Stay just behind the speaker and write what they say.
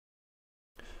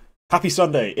Happy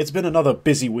Sunday! It's been another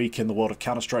busy week in the world of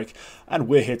Counter-Strike, and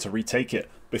we're here to retake it.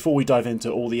 Before we dive into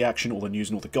all the action, all the news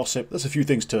and all the gossip, there's a few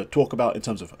things to talk about in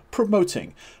terms of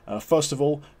promoting. First of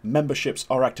all, memberships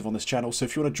are active on this channel, so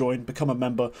if you want to join, become a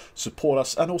member, support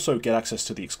us, and also get access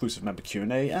to the exclusive member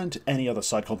Q&A and any other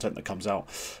side content that comes out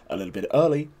a little bit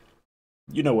early,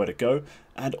 you know where to go.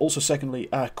 And also secondly,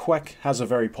 Quacke has a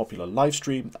very popular live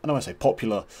stream. I know I say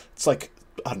popular, it's like,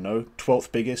 I don't know,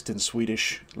 12th biggest in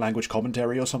Swedish language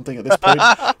commentary or something at this point.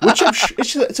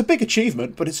 Which it's a big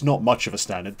achievement, but it's not much of a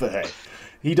standard. But hey,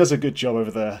 he does a good job over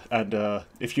there. And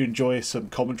if you enjoy some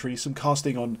commentary, some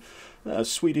casting on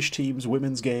Swedish teams,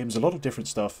 women's games, a lot of different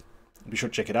stuff, be sure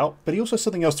to check it out. But he also has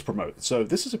something else to promote. So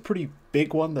this is a pretty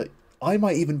big one that I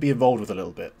might even be involved with a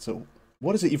little bit. So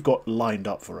what is it you've got lined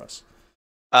up for us?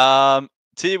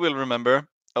 T will remember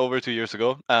over 2 years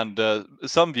ago, and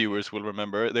some viewers will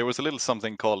remember, there was a little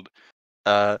something called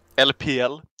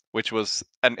LPL, which was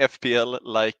an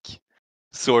FPL-like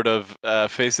sort of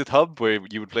Faceit hub where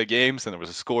you would play games, and there was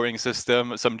a scoring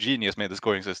system. Some genius made the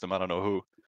scoring system, I don't know who.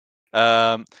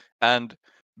 And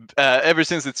ever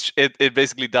since it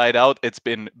basically died out, it's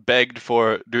been begged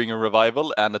for doing a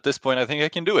revival, and at this point I think I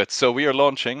can do it. So we are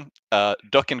launching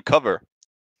Duck and Cover,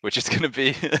 which is going to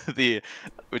be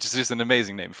which is just an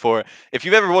amazing name for if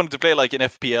you've ever wanted to play like an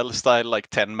FPL style, like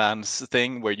 10-man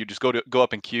thing where you just go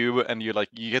up in queue and you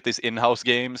get these in-house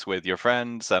games with your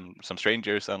friends and some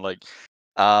strangers, and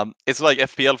it's like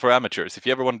FPL for amateurs. If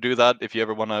you ever want to do that, if you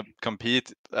ever want to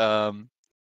compete, I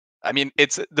mean,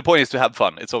 the point is to have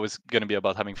fun. It's always going to be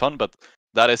about having fun, but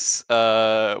that is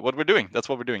what we're doing. That's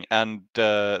what we're doing, and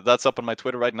that's up on my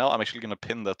Twitter right now. I'm actually going to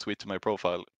pin that tweet to my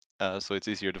profile, so it's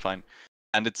easier to find.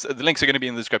 And the links are going to be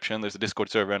in the description. There's a Discord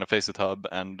server and a Faceit hub,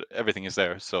 and everything is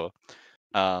there. So,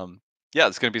 yeah,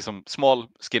 it's going to be some small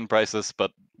skin prices,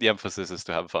 but the emphasis is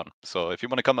to have fun. So, if you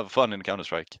want to come have fun in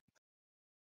Counter-Strike,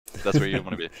 that's where you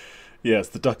want to be. Yes,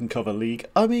 the Duck and Cover League.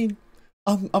 I mean,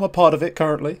 I'm a part of it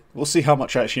currently. We'll see how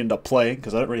much I actually end up playing,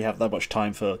 because I don't really have that much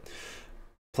time for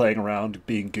playing around,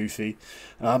 being goofy.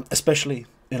 Especially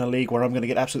in a league where I'm going to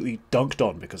get absolutely dunked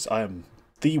on, because I am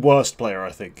the worst player,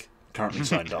 I think, currently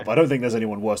signed up. I don't think there's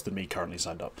anyone worse than me currently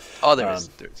signed up. Oh, there is.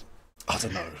 I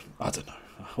don't know.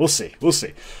 We'll see.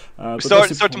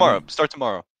 Start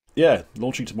tomorrow. Yeah,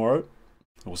 launching tomorrow.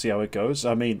 We'll see how it goes.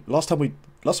 I mean, last time we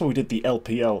did the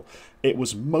LPL, it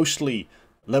was mostly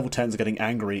level 10s getting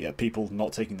angry at people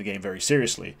not taking the game very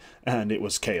seriously, and it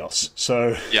was chaos.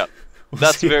 So yeah.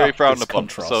 That's very frowned upon.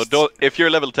 So if you're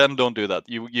level 10, don't do that.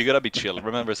 You gotta be chill.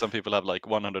 Remember, some people have like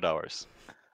 100 hours.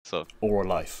 So or a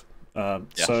life.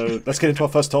 So let's get into our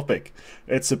first topic.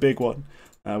 It's a big one.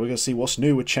 We're going to see what's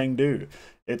new with Chengdu.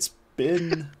 It's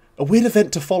been a weird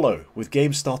event to follow, with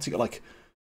games starting at like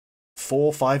 4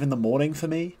 or 5 in the morning for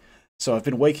me. So I've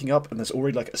been waking up and there's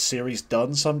already like a series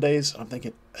done some days. I'm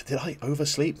thinking, did I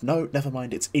oversleep? No, never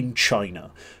mind. It's in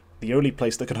China, the only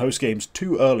place that can host games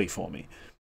too early for me.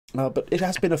 But it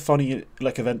has been a funny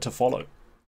event to follow.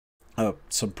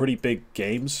 Some pretty big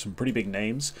games, some pretty big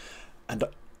names, and a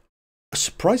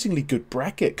surprisingly good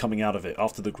bracket coming out of it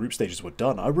after the group stages were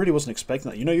done. I really wasn't expecting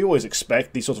that. You know, you always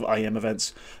expect these sorts of IEM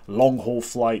events, long haul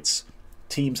flights,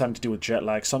 teams having to deal with jet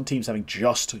lag, some teams having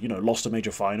just, lost a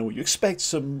major final. You expect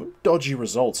some dodgy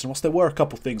results, and whilst there were a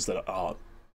couple of things that are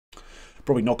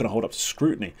probably not going to hold up to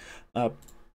scrutiny,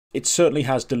 it certainly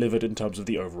has delivered in terms of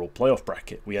the overall playoff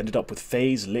bracket. We ended up with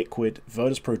FaZe, Liquid,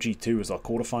 Virtus.pro G2 as our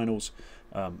quarterfinals.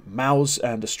 Mouse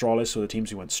and Astralis were the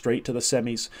teams who went straight to the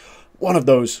semis. One of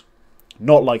those,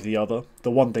 not like the other.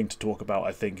 The one thing to talk about,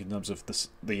 I think, in terms of the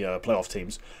playoff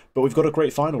teams. But we've got a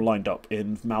great final lined up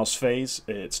in Mouse FaZe.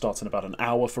 It starts in about an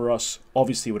hour for us.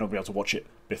 Obviously, we're not going to be able to watch it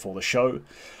before the show,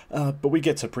 but we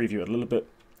get to preview it a little bit.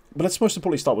 But let's most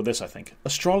importantly start with this, I think.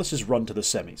 Astralis' run to the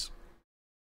semis.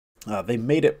 They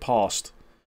made it past,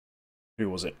 who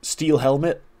was it? Steel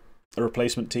Helmet, a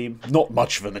replacement team. Not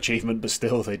much of an achievement, but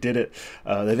still, they did it.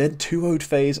 They then 2-0'd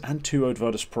FaZe and 2-0'd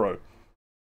Virtus.pro.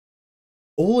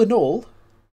 All in all,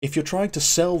 if you're trying to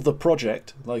sell the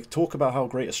project, like talk about how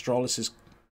great Astralis'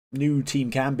 new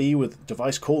team can be with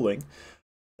device calling,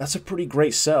 that's a pretty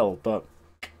great sell, but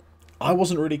I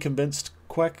wasn't really convinced.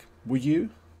 Quack, were you?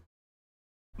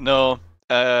 No,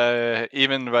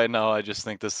 even right now, I just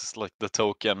think this is like the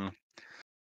token.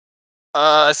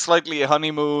 Slightly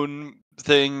honeymoon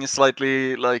thing,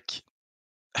 slightly like.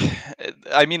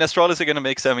 I mean, Astralis are going to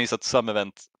make semis at some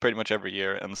event pretty much every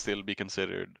year and still be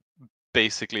considered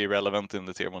basically irrelevant in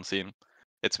the tier 1 scene.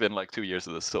 It's been like 2 years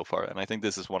of this so far, and I think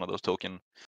this is one of those token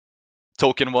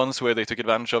ones where they took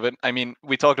advantage of it. I mean,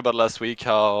 we talked about last week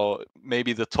how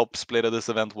maybe the top split of this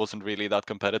event wasn't really that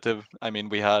competitive. I mean,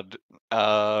 we had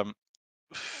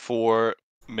 4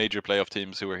 major playoff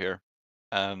teams who were here,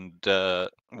 and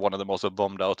one of them also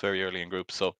bombed out very early in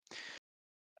groups. So,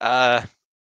 I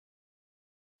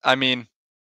mean,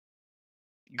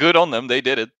 good on them, they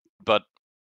did it, but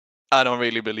I don't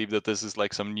really believe that this is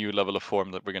like some new level of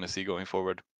form that we're going to see going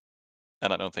forward.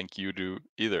 And I don't think you do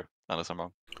either, unless I'm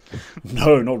wrong.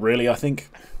 No, not really. I think,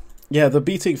 yeah, the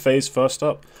beating phase first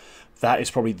up, that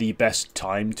is probably the best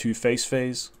time to face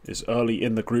phase, is early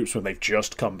in the groups when they've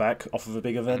just come back off of a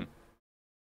big event.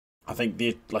 I think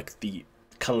the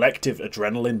collective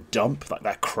adrenaline dump, like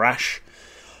that crash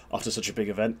after such a big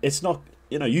event, it's not,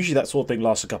 usually that sort of thing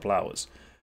lasts a couple hours.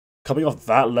 Coming off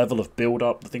that level of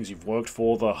build-up, the things you've worked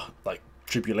for, the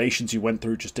tribulations you went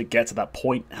through just to get to that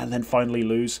point and then finally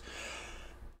lose,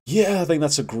 yeah, I think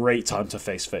that's a great time to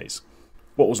face phase.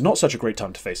 What was not such a great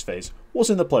time to face phase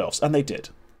was in the playoffs, and they did.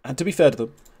 And to be fair to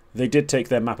them, they did take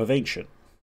their map of Ancient.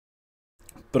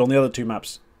 But on the other two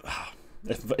maps,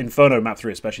 Inferno map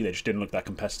 3 especially, they just didn't look that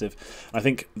competitive. I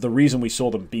think the reason we saw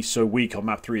them be so weak on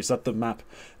map 3 is that the map,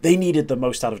 they needed the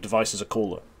most out of Device as a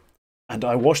caller. And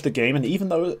I watched the game, and even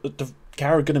though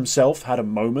Carrigan himself had a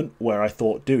moment where I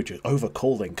thought, dude, you're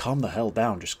overcalling, calm the hell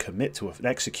down, just commit to an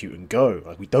execute and go.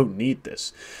 Like, we don't need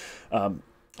this.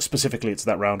 Specifically, it's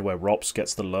that round where Rops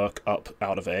gets the lurk up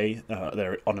out of A.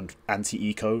 They're on an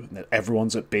anti-eco, and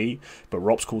everyone's at B, but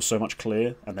Rops calls so much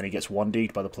clear, and then he gets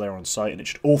 1D'd by the player on site, and it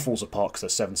just all falls apart because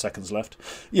there's 7 seconds left.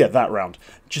 Yeah, that round.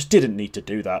 Just didn't need to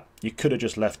do that. You could have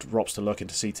just left Rops to lurk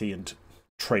into CT and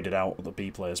traded out the B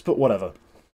players, but whatever.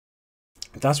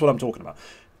 That's what I'm talking about.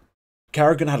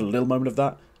 Carrigan had a little moment of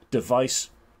that. Device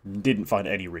didn't find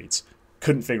any reads.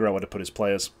 Couldn't figure out where to put his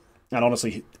players. And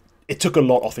honestly, it took a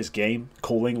lot off his game,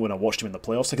 calling, when I watched him in the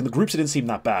playoffs. Like, in the groups, it didn't seem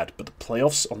that bad, but the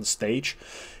playoffs on the stage,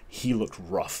 he looked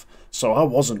rough. So I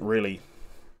wasn't really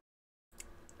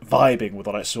vibing with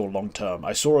what I saw long term.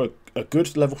 I saw a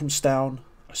good level from Stown.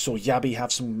 I saw Yabby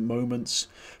have some moments,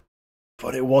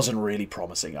 but it wasn't really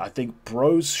promising. I think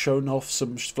Bro's shown off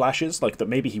some flashes, like that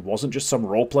maybe he wasn't just some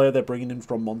role player they're bringing in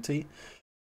from Monty.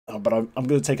 But I'm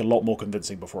going to take a lot more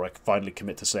convincing before I finally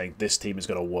commit to saying this team is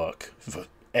going to work for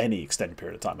any extended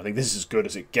period of time. I think this is as good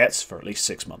as it gets for at least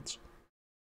 6 months.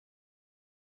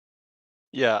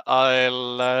 Yeah,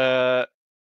 I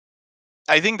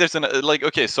think there's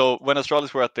okay, so when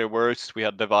Astralis were at their worst, we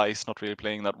had Device not really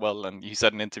playing that well, and he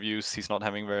said in interviews he's not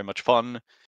having very much fun.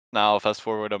 Now, fast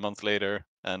forward a month later,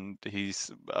 and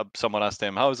someone asked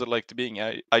him, how is it like to being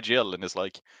IGL? And he's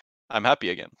like, I'm happy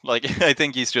again. Like, I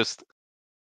think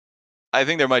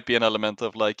there might be an element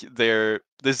of like, this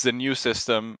is a new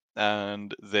system,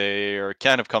 and they're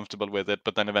kind of comfortable with it,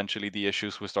 but then eventually the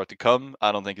issues will start to come.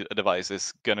 I don't think a Device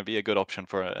is going to be a good option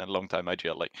for a long time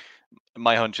IGL. Like,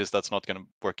 my hunch is that's not going to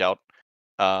work out.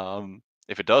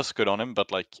 If it does, good on him,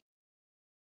 but like,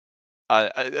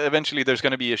 eventually there's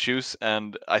going to be issues,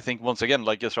 and I think once again,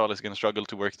 like, Israel is going to struggle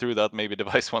to work through that. Maybe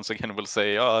Device once again will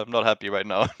say, "Oh, I'm not happy right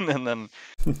now," and then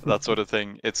that sort of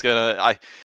thing. It's gonna,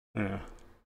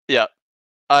 yeah.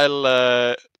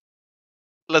 I'll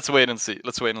let's wait and see.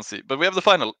 But we have the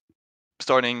final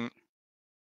starting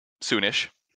soonish.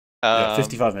 Yeah,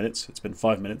 55 minutes. It's been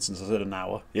 5 minutes since I said an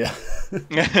hour. Yeah.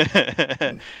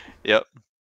 Yep.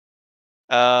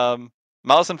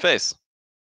 Mouse and face.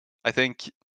 I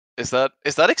think. Is that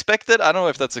expected? I don't know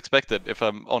if that's expected, if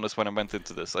I'm honest, when I went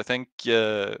into this. I think...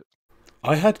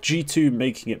 I had G2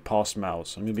 making it past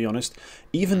Mouse, I'm going to be honest.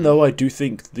 Even though I do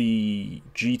think the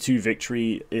G2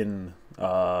 victory in...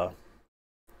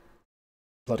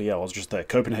 bloody hell, I was just there.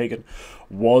 Copenhagen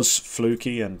was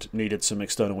fluky and needed some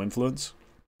external influence.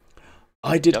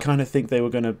 I did kind of think they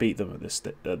were going to beat them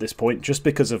at this point, just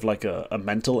because of like a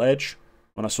mental edge.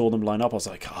 When I saw them line up, I was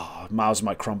like, Miles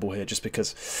might crumble here just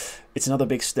because it's another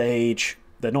big stage.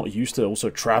 They're not used to also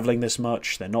traveling this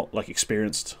much. They're not like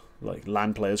experienced like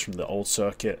LAN players from the old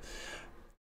circuit.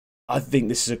 I think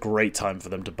this is a great time for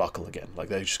them to buckle again. Like,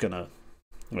 they're just going to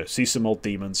see some old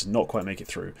demons and not quite make it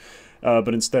through.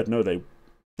 But instead, no, they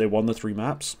won the 3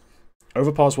 maps.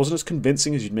 Overpass wasn't as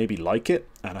convincing as you'd maybe like it,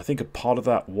 and I think a part of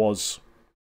that was...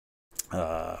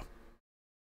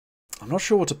 I'm not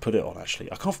sure what to put it on,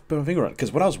 actually. I can't put my finger on it,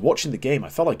 because when I was watching the game, I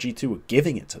felt like G2 were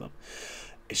giving it to them.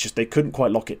 It's just they couldn't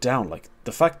quite lock it down. Like,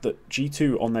 the fact that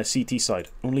G2 on their CT side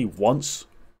only once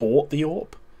bought the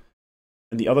AWP,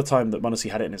 and the other time that m0NESY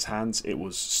had it in his hands, it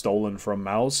was stolen from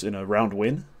Mouse in a round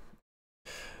win,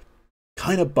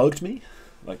 kind of bugged me.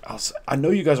 Like, I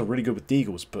know you guys are really good with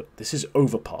Deagles, but this is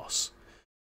Overpass.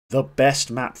 The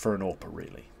best map for an AWPer,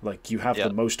 really. Like, you have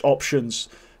the most options,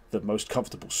 the most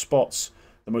comfortable spots,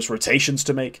 the most rotations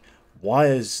to make. Why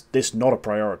is this not a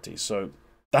priority? So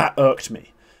that irked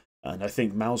me. And I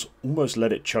think Mouse almost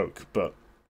let it choke. But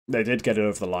they did get it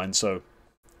over the line, so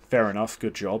fair enough.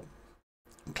 Good job.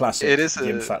 Classic It is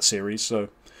YimFat series, so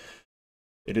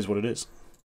it is what it is.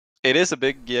 It is a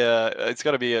big. It's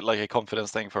got to be like a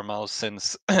confidence thing for Mouse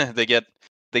since they get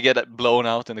blown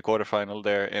out in the quarterfinal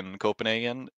there in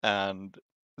Copenhagen, and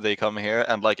they come here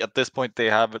and like at this point they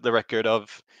have the record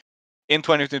of in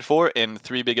 2024 in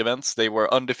 3 big events they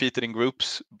were undefeated in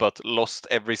groups but lost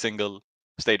every single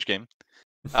stage game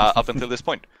up until this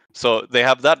point. So they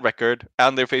have that record,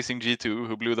 and they're facing G2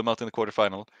 who blew them out in the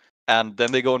quarterfinal, and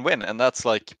then they go and win, and that's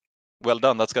like well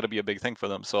done. That's got to be a big thing for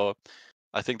them. So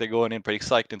I think they're going in pretty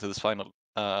psyched into this final.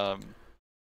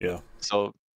 Yeah.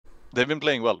 So they've been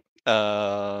playing well.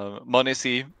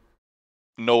 Monesi,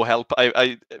 no help.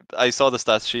 I saw the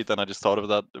stats sheet and I just thought of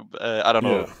that. I don't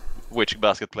know which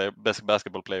best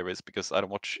basketball player is because I don't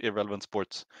watch irrelevant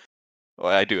sports.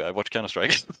 Well, I do. I watch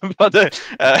Counter-Strike. But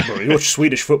bro, you watch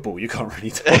Swedish football. You can't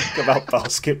really talk about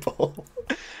basketball.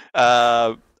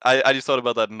 I just thought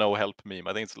about that no help meme.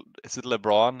 I think is it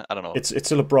LeBron? I don't know. It's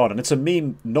a LeBron, and it's a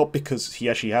meme not because he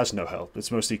actually has no help.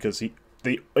 It's mostly because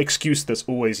the excuse that's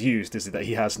always used is that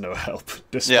he has no help,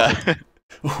 despite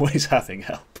always having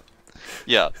help.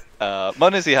 Yeah,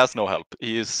 Monesi has no help.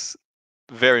 He is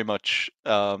very much.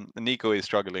 Nico is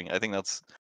struggling. I think that's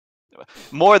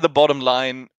more the bottom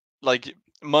line. Like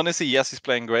Monesi, yes, he's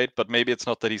playing great, but maybe it's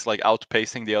not that he's like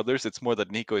outpacing the others. It's more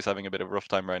that Nico is having a bit of a rough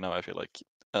time right now. I feel like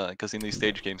because in these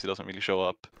stage games he doesn't really show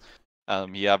up.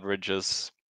 He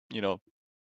averages, you know,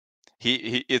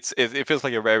 it feels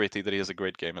like a rarity that he has a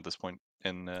great game at this point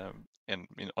in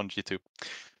on G2.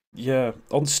 Yeah,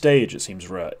 on stage it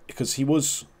seems rare because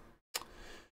he's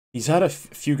had a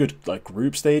few good like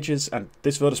group stages, and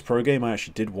this Virtus Pro game I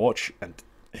actually did watch, and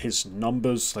his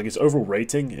numbers, like his overall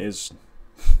rating, is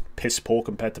piss poor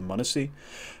compared to Monesi.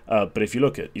 But if you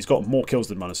look at, he's got more kills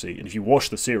than Monesi, and if you watch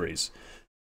the series,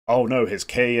 oh no, his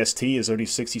KAST is only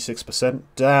 66%.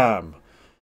 Damn.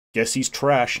 Guess he's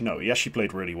trash. No, he actually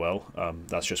played really well.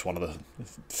 That's just one of the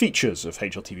features of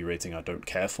HLTV rating I don't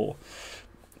care for,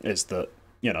 is that,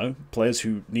 you know, players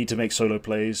who need to make solo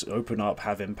plays, open up,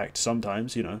 have impact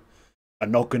sometimes, you know, are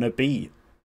not going to be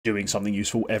doing something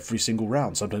useful every single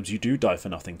round. Sometimes you do die for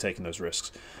nothing taking those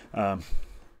risks.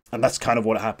 And that's kind of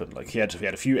what happened. Like he had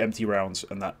a few empty rounds,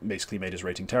 and that basically made his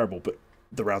rating terrible. But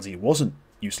the rounds he wasn't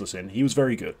useless in, he was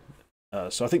very good.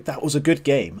 So I think that was a good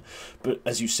game. But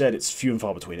as you said, it's few and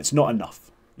far between. It's not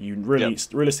enough. You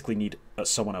realistically need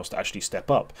someone else to actually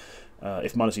step up.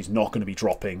 If Monesi's not going to be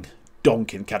dropping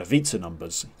donk in Katowice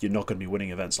numbers, you're not going to be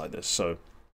winning events like this. So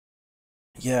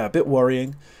yeah, a bit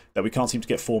worrying that we can't seem to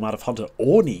get form out of Hunter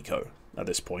or Nico at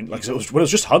this point. Like when it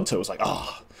was just Hunter, it was like,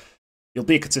 you'll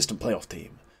be a consistent playoff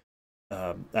team.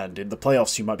 And in the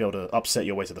playoffs, you might be able to upset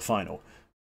your way to the final.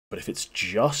 But if it's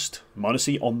just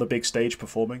Monesi on the big stage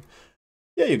performing,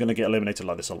 yeah, you're going to get eliminated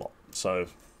like this a lot. So,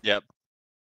 yep.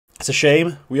 It's a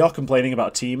shame. We are complaining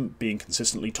about a team being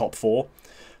consistently top 4.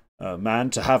 Man,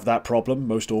 to have that problem,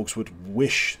 most orgs would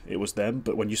wish it was them.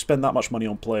 But when you spend that much money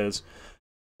on players,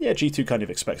 yeah, G2 kind of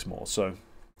expects more. So,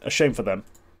 a shame for them.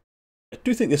 I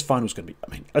do think this final's going to be...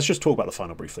 I mean, let's just talk about the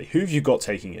final briefly. Who have you got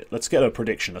taking it? Let's get a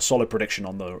prediction, a solid prediction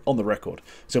on the record.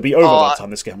 So it'll be over by the time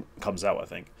this game comes out, I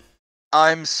think.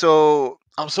 I'm so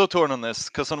torn on this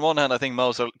because on one hand I think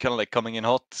Mouse are kind of like coming in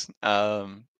hot.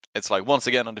 It's like once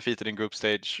again undefeated in group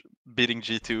stage, beating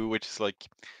G2, which is like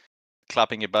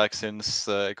clapping it back since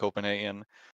Copenhagen.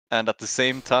 And at the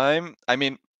same time, I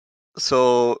mean,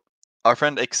 so our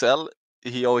friend Excel,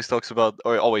 he always talks about,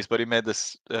 or always, but he made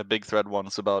this big thread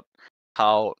once about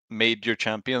how major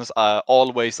champions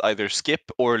always either skip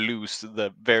or lose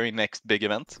the very next big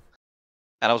event.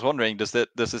 And I was wondering, does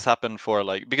this happen for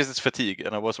like, because it's fatigue,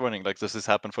 and I was wondering like, does this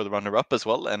happen for the runner-up as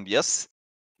well? And yes,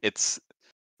 it's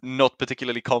not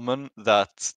particularly common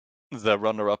that the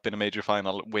runner-up in a major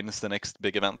final wins the next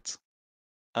big event.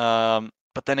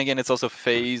 But then again, it's also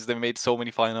FaZe. They've made so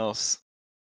many finals.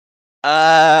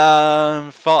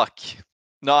 Fuck.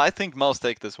 No, I think Mouse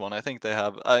take this one. I think they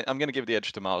have. I'm gonna give the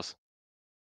edge to Mouse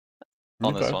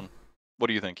on this one. What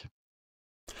do you think?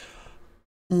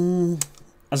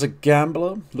 As a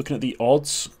gambler, looking at the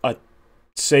odds, I'd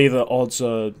say the odds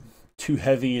are too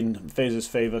heavy in FaZe's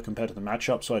favour compared to the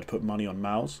matchup, so I'd put money on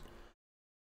Mouse.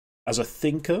 As a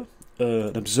thinker,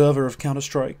 an observer of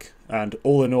Counter-Strike, and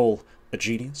all in all, a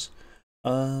genius,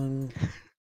 I'd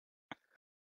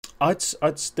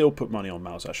still put money on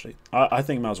Mouse, actually. I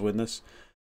think Mouse win this.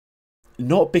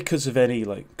 Not because of any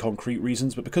like concrete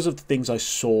reasons, but because of the things I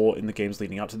saw in the games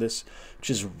leading up to this, which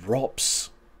is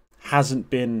Rops hasn't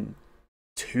been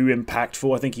too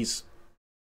impactful. I think he's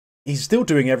still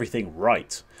doing everything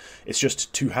right. It's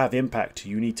just to have impact,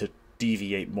 you need to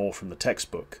deviate more from the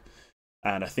textbook.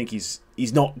 And I think he's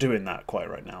not doing that quite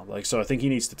right now. Like, so I think he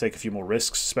needs to take a few more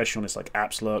risks, especially on his like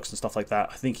apps lurks and stuff like that.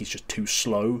 I think he's just too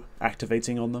slow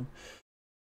activating on them.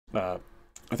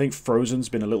 I think Frozen's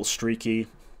been a little streaky.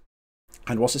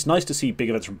 And whilst it's nice to see big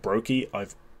events from Brokey,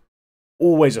 I've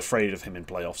always afraid of him in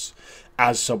playoffs.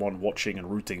 As someone watching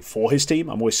and rooting for his team,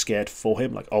 I'm always scared for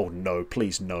him. Like, oh no,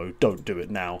 please no, don't do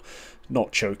it now.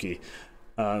 Not Chokey.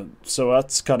 So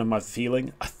that's kind of my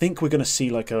feeling. I think we're going to see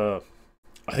like a...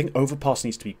 I think Overpass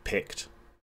needs to be picked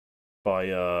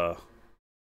by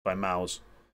Mouse.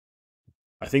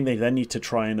 I think they then need to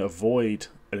try and avoid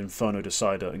an Inferno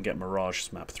Decider and get Mirage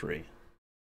as map 3.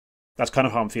 That's kind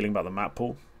of how I'm feeling about the map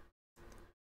pool.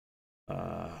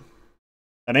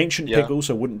 An Ancient pick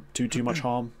also wouldn't do too much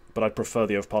harm, but I'd prefer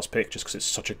the Overpass pick just because it's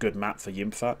such a good map for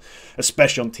Yimfat,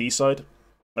 especially on T side.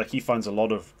 Like, he finds a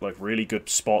lot of like really good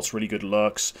spots, really good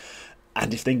lurks,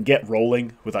 and if they can get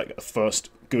rolling with like a first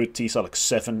good T side, like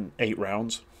 7-8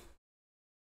 rounds,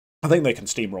 I think they can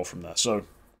steamroll from there. So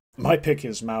my pick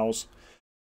is Mouse.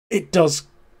 It does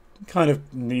kind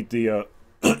of need the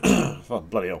oh,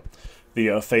 bloody hell,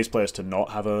 the FaZe players to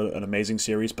not have an amazing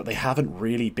series, but they haven't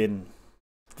really been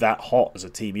that hot as a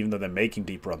team, even though they're making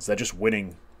deep runs. They're just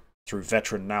winning through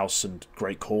veteran nous and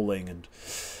great calling and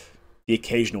the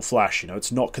occasional flash. You know,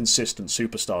 it's not consistent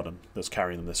superstardom that's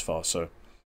carrying them this far. So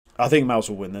I think Mouse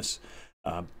will win this.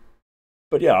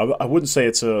 But yeah, I wouldn't say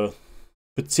it's a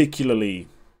particularly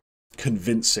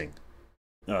convincing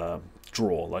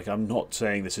draw. Like, I'm not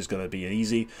saying this is going to be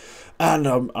easy, and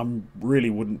I'm really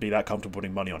wouldn't be that comfortable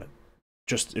putting money on it.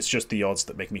 It's just the odds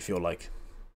that make me feel like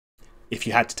if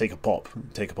you had to take a pop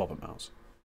at Mouse.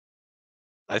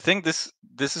 I think this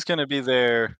is going to be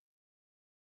their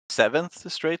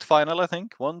 7th straight final. I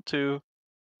think 1, 2,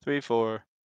 3, 4,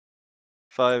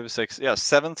 5, 6. Yeah,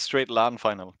 7th straight LAN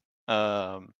final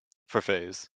for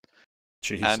FaZe.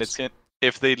 Jesus. And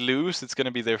if they lose, it's going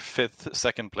to be their 5th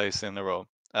second place in a row.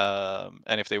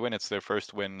 And if they win, it's their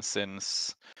first win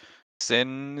since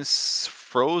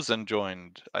Frozen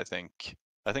joined. I think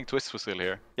Twist was still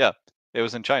here. Yeah, it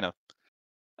was in China.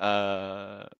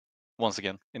 Once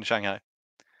again in Shanghai.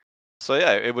 So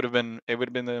yeah, it would have been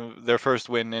their first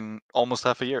win in almost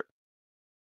half a year.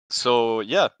 So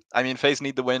yeah, I mean, FaZe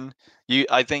need the win.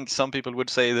 I think some people would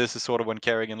say this is sort of when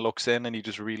Kerrigan locks in and he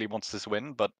just really wants this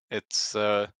win, but it's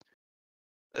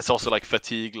also like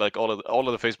fatigue. Like all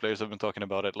of the FaZe players have been talking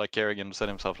about it. Like Kerrigan said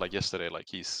himself, like yesterday, like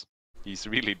he's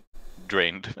really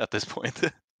drained at this point.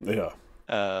 Yeah.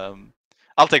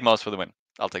 I'll take Mouse for the win.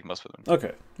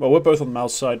 Okay. Well, we're both on the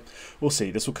Mouse side. We'll see.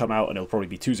 This will come out and it'll probably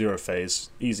be 2-0 FaZe.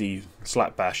 Easy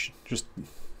slap bash. Just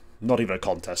not even a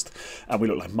contest. And we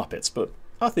look like Muppets, but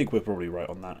I think we're probably right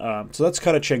on that. So that's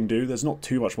kind of Chengdu. There's not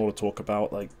too much more to talk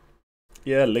about. Like,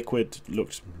 yeah, Liquid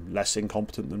looked less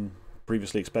incompetent than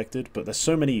previously expected, but there's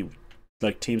so many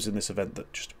like teams in this event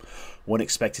that just weren't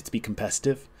expected to be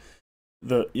competitive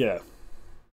that, yeah,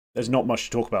 there's not much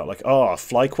to talk about. Like,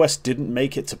 FlyQuest didn't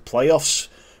make it to playoffs.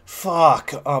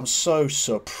 Fuck, I'm so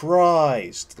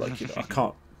surprised. Like, you know, I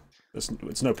can't.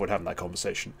 It's no point having that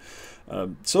conversation.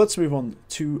 So let's move on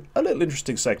to a little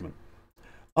interesting segment.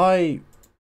 I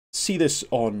see this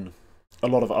on a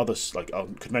lot of other like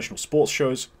conventional sports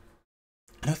shows,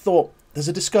 and I thought there's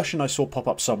a discussion I saw pop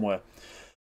up somewhere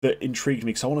that intrigued me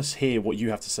because I want to hear what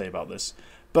you have to say about this.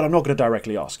 But I'm not going to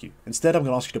directly ask you. Instead, I'm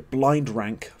going to ask you to blind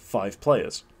rank 5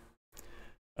 players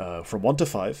from 1 to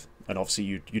 5, and obviously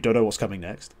you don't know what's coming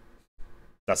next.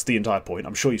 That's the entire point.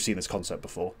 I'm sure you've seen this concept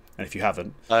before, and if you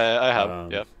haven't, I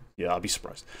have. Yeah, I'll be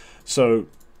surprised. So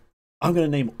I'm going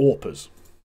to name AWPers,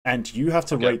 and you have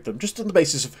to rate them just on the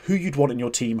basis of who you'd want in your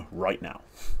team right now.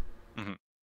 Mm-hmm.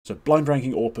 So blind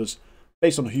ranking AWPers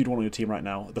based on who you'd want on your team right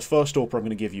now. The first AWPer I'm going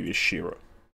to give you is Shiro.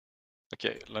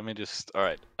 Okay, let me just. All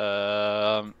right,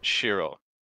 Shiro.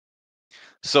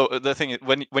 So the thing is,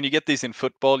 when you get these in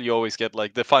football, you always get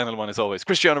like the final one is always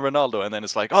Cristiano Ronaldo, and then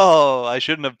it's like, oh, I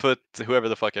shouldn't have put whoever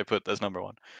the fuck I put as number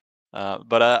 1.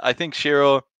 But I think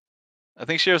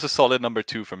Shiro's a solid number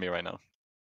 2 for me right now.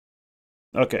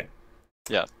 Okay.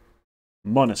 Yeah.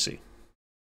 m0NESY.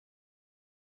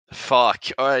 Fuck.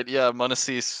 All right. Yeah,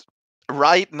 m0NESY's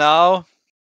right now.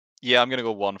 Yeah, I'm gonna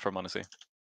go 1 for m0NESY.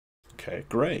 Okay,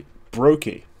 great.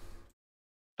 Brokey.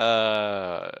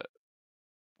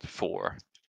 4.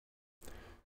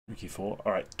 Brokey 4.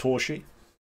 All right. Torshi.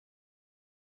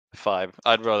 5.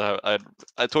 I'd rather have.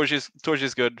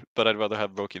 Torshi's good, but I'd rather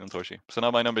have Brokey than Torshi. So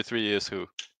now my number 3 is who?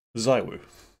 ZywOo.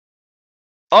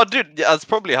 Oh, dude, yeah, that's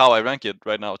probably how I rank it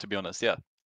right now. To be honest, yeah,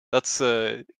 that's.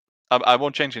 I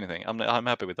won't change anything. I'm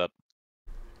happy with that.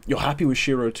 You're happy with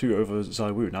Shiro 2 over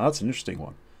ZywOo. Now that's an interesting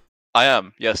one. I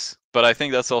am, yes, but I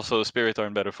think that's also Spirit are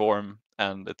in better form,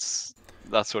 and it's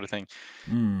that sort of thing.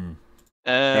 Yeah,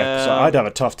 because I'd have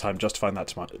a tough time justifying that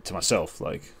to myself.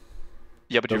 Like,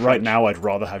 yeah, but but you're right French. now, I'd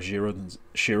rather have Shiro than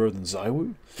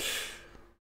ZywOo.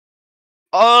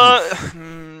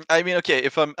 I mean, okay,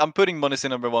 if I'm putting Munis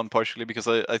in #1 partially because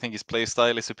I think his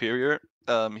playstyle is superior.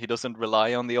 He doesn't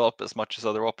rely on the op as much as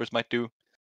other oppers might do.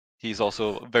 He's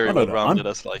also very Oh no, well no, rounded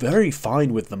I'm as like. very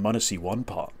fine with the Munisy one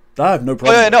part. That I have no Oh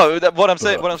problem yeah, with. no. What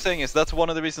But I'm saying is that's one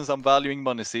of the reasons I'm valuing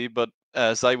Munisy, but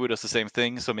ZywOo does the same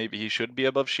thing, so maybe he should be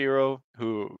above Shiro,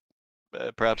 who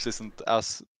perhaps isn't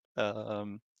as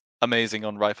um, amazing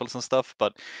on rifles and stuff.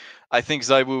 But I think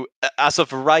ZywOo, as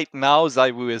of right now,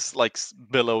 ZywOo is like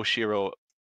below Shiro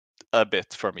a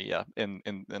bit for me, yeah, in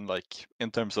like in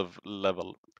terms of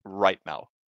level right now.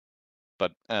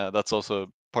 But that's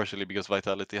also partially because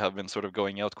Vitality have been sort of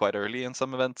going out quite early in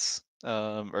some events,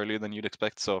 earlier than you'd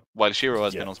expect. So while Shiro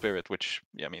has yeah, been on Spirit, which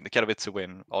yeah, I mean the Katowice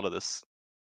win, all of this.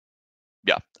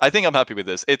 Yeah, I think I'm happy with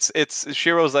this. It's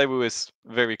Shiro ZywOo is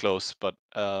very close, but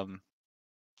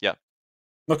yeah,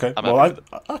 okay. I'm Well, happy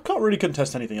with it. I can't really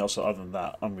contest anything else other than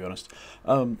that. I'm gonna be honest.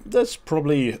 There's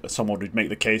probably someone who'd make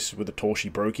the case with the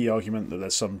Torshi Brokey argument that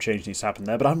there's some change needs to happen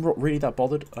there, but I'm not really that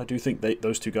bothered. I do think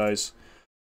those two guys,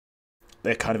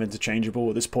 they're kind of interchangeable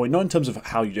at this point. Not in terms of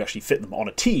how you actually fit them on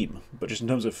a team, but just in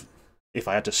terms of if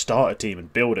I had to start a team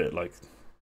and build it, like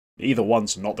either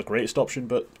one's not the greatest option,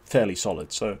 but fairly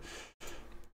solid. So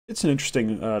it's an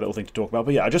interesting little thing to talk about.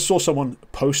 But yeah, I just saw someone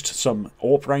post some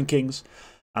AWP rankings,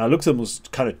 and I looked at them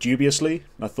kind of dubiously,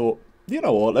 and I thought, you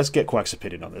know what, let's get Quack's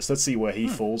opinion on this. Let's see where he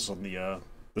falls on the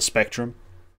spectrum.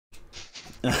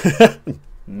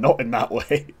 Not in that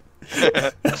way.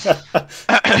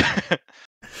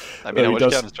 I mean, I watch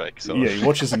Counter-Strike, so yeah, he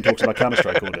watches and talks about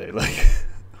Counter-Strike all day. Like,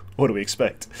 what do we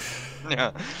expect?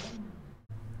 yeah. Why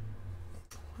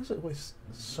is it always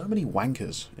so many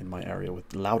wankers in my area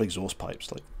with loud exhaust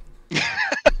pipes? Like,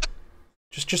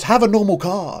 just have a normal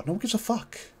car. No one gives a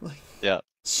fuck. Like, Yeah.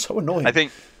 so annoying. I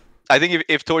think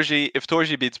if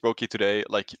Torji beats Brokey today,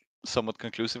 like somewhat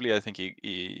conclusively, I think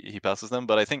he passes them.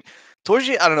 But I think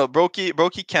Torji, I don't know,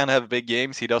 Brokey can have big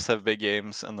games. He does have big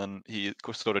games, and then he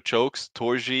sort of chokes.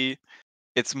 Torji,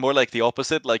 it's more like the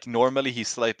opposite. Like normally he's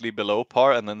slightly below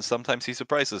par, and then sometimes he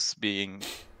surprises being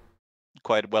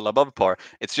quite well above par.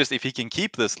 It's just if he can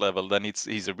keep this level, then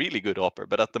he's a really good opper.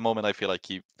 But at the moment, I feel like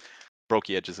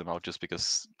Brokey edges him out just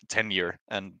because tenure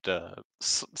and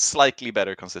slightly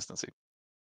better consistency.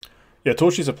 Yeah,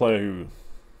 Torchi's a player who,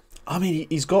 I mean,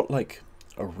 he's got like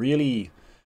a really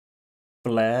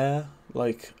flair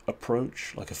like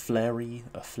approach, like a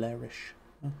flairish.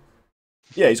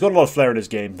 Yeah, he's got a lot of flair in his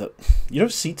game that you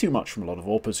don't see too much from a lot of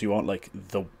AWPers who aren't like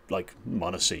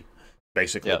Munisy,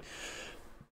 basically. Yeah.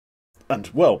 And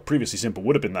well, previously Simple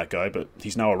would have been that guy, but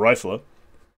he's now a rifler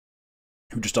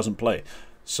who just doesn't play.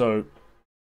 So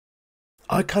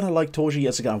I kind of like Torji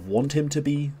as a guy. I want him to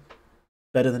be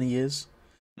better than he is.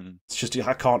 It's just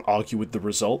I can't argue with the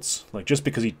results. Like just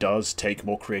because he does take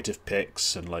more creative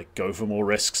picks and like go for more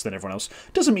risks than everyone else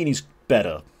doesn't mean he's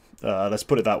better. Let's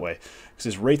put it that way. Because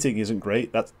his rating isn't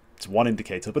great. That's one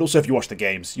indicator. But also, if you watch the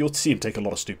games, you'll see him take a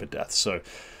lot of stupid deaths. So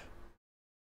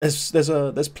there's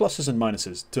pluses and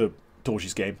minuses to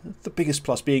Torji's game. The biggest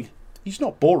plus being he's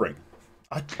not boring.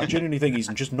 I genuinely think he's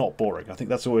just not boring. I think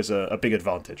that's always a big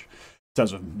advantage in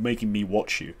terms of making me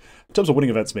watch you. In terms of winning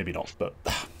events, maybe not, but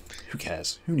who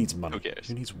cares? Who needs money? Who cares?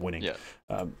 Who needs winning? Yeah.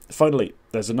 Finally,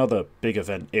 there's another big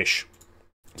event-ish.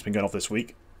 It's been going off this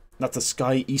week. That's the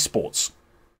SkyEsports.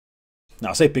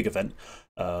 Now, I say big event.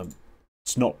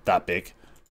 It's not that big,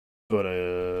 but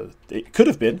it could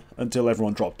have been until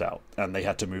everyone dropped out and they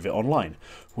had to move it online,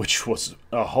 which was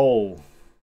a whole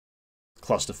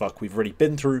clusterfuck we've already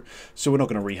been through, so we're not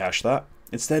going to rehash that.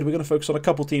 Instead, we're going to focus on a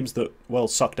couple teams that, well,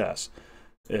 sucked ass,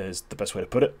 is the best way to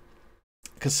put it.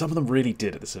 Because some of them really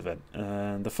did at this event.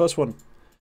 And the first one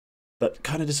that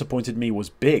kind of disappointed me was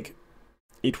Big.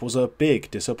 It was a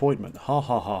big disappointment. Ha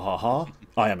ha ha ha ha.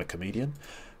 I am a comedian.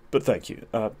 But thank you.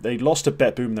 They lost to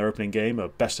BetBoom in their opening game, a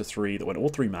best of 3 that went all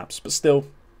 3 maps. But still,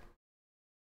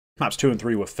 maps 2 and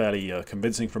 3 were fairly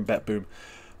convincing from BetBoom.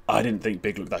 I didn't think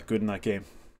Big looked that good in that game.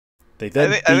 They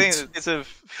then I think it's a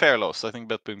fair loss. I think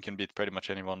BetBoom can beat pretty much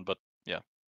anyone, but yeah.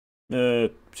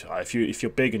 If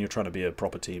you're big and you're trying to be a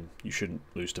proper team, you shouldn't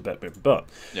lose to BetBoom. But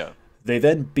yeah, they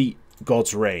then beat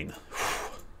God's Reign.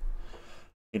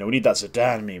 You know, we need that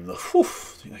Zidane meme.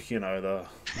 The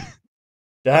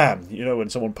damn. You know,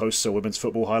 when someone posts a women's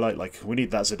football highlight, like we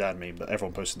need that Zidane meme that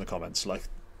everyone posts in the comments. Like,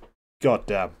 god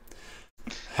damn,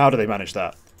 how do they manage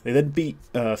that? They then beat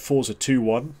Forza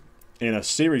 2-1. in a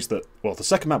series that, well, the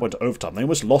second map went to overtime. They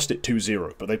almost lost it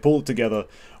 2-0, but they pulled it together,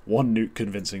 one nuke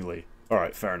convincingly. All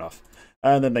right, fair enough.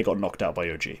 And then they got knocked out by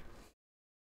OG.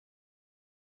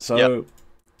 So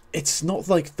it's not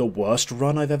like the worst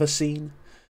run I've ever seen.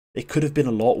 It could have been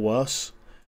a lot worse.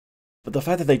 But the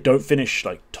fact that they don't finish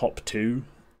like top 2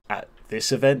 at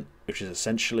this event, which is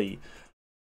essentially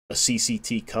a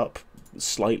CCT Cup,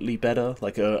 slightly better,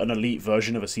 like an elite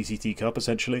version of a CCT Cup,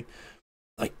 essentially.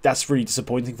 Like, that's really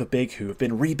disappointing for Big, who have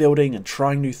been rebuilding and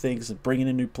trying new things and bringing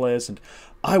in new players. And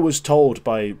I was told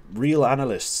by real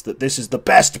analysts that this is the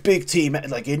best Big team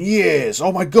like in years.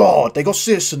 Oh my god, they got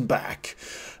Searson back.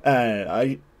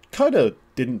 I kind of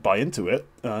didn't buy into it.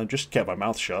 Just kept my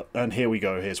mouth shut. And here we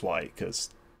go. Here's why. Because,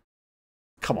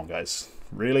 come on, guys,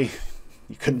 really?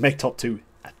 You couldn't make top 2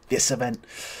 at this event?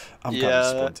 I'm kind of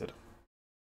disappointed.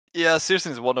 Yeah,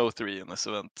 Searson is 103 in this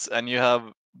event, and you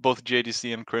have both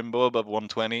JDC and Crimbo above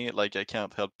 120. Like, I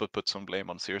can't help but put some blame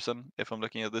on Searson if I'm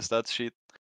looking at this stats sheet.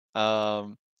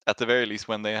 At the very least,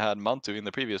 when they had Mantu in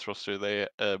the previous roster,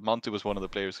 Mantu was one of the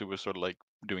players who was sort of like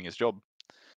doing his job.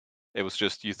 It was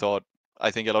just,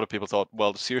 I think a lot of people thought,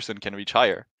 well, Searson can reach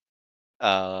higher.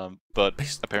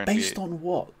 But apparently... Based on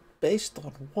what? Based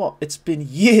on what? It's been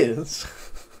years.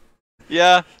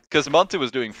 Yeah, because Mantu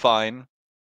was doing fine.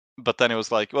 But then it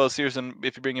was like, well, Searson,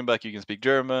 if you bring him back, you can speak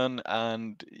German,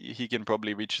 and he can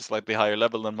probably reach a slightly higher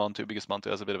level than Mantu, because Mantu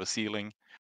has a bit of a ceiling.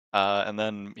 And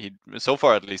then so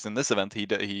far at least in this event, he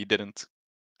didn't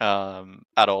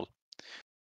at all.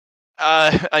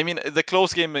 I mean, the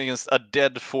close game against a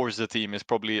dead Forza team is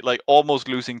probably like almost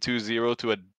losing 2-0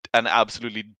 to an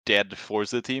absolutely dead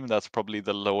Forza team. That's probably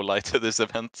the low light of this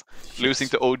event. Yes. Losing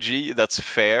to OG, that's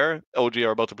fair. OG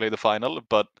are about to play the final,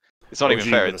 but it's not OG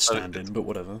even fair. With a stand-in, but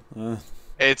whatever.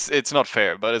 It's not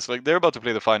fair, but it's like they're about to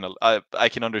play the final. I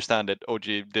can understand it.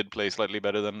 OG did play slightly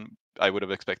better than I would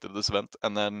have expected this event,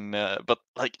 and then but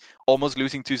like almost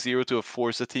losing 2-0 to a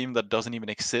Forza team that doesn't even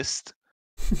exist.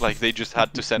 Like, they just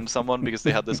had to send someone because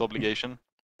they had this obligation.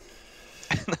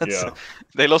 Yeah.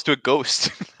 They lost to a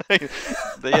ghost. They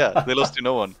lost to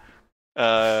no one.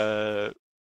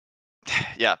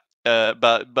 Yeah.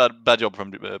 Bad job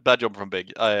from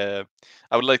Big. I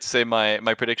would like to say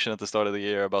my prediction at the start of the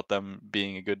year about them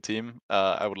being a good team.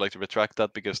 I would like to retract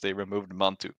that because they removed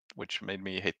Mantu, which made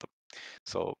me hate them.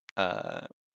 So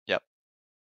yeah.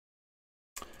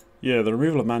 Yeah, the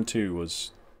removal of Mantu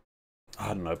was, I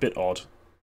don't know, a bit odd.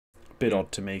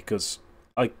 Odd to me, because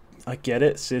I get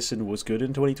it. Searson was good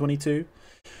in 2022,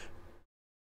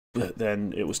 but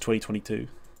then it was 2022.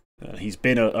 He's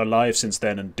been alive since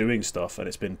then and doing stuff, and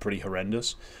it's been pretty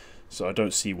horrendous. So I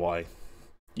don't see why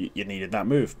you needed that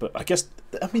move. But I guess,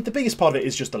 I mean, the biggest part of it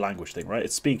is just the language thing, right?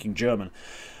 It's speaking German.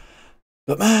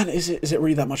 But man, is it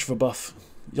really that much of a buff?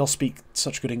 Y'all speak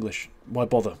such good English. Why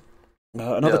bother?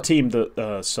 Another team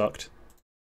that sucked,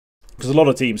 because a lot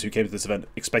of teams who came to this event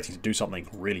expecting to do something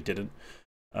really didn't,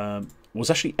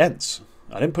 was actually ENCE.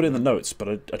 I didn't put it in the notes, but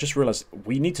I just realized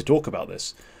we need to talk about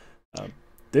this.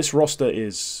 This roster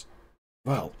is,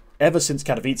 well, ever since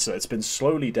Katowice, it's been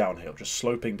slowly downhill, just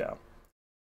sloping down.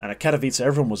 And at Katowice,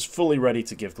 everyone was fully ready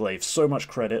to give Glaive so much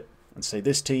credit and say,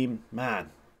 this team,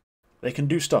 man, they can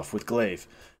do stuff with Glaive.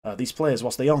 These players,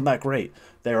 whilst they aren't that great,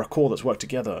 they're a core that's worked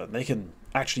together, and they can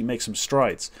actually make some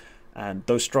strides. And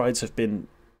those strides have been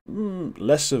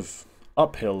less of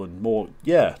uphill and more,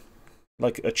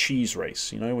 like a cheese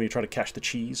race, you know, when you try to catch the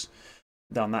cheese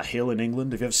down that hill in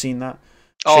England. Have you ever seen that?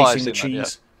 Chasing the cheese.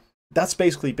 That, yeah. That's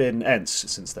basically been ENCE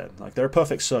since then. Like, they're a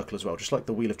perfect circle as well, just like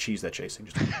the wheel of cheese they're chasing,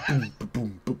 just boom,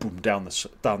 boom, boom, boom, down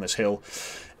this hill.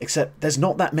 Except there's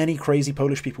not that many crazy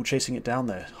Polish people chasing it down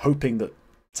there, hoping that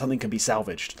something can be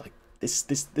salvaged. Like, this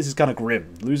is kind of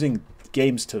grim. Losing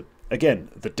games to, again,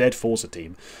 the dead Forza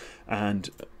team and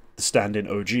the stand-in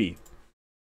OG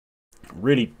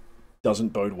really doesn't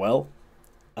bode well.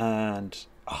 And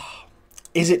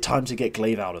is it time to get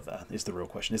Glaive out of there, is the real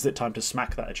question. Is it time to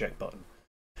smack that eject button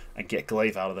and get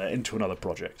Glaive out of there into another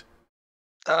project?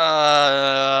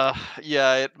 Yeah,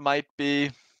 it might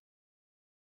be.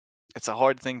 It's a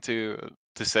hard thing to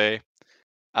say.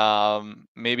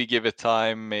 Maybe give it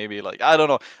time, maybe, like, I don't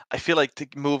know. I feel like the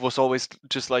move was always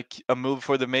just like a move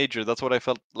for the major. That's what I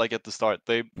felt like at the start.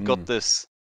 They got this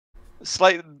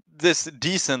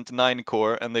decent 9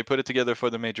 core, and they put it together for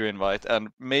the major invite, and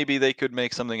maybe they could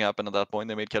make something happen at that point.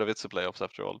 They made Katowice playoffs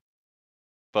after all.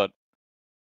 But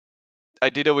I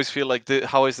did always feel like,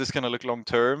 how is this going to look long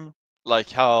term? Like,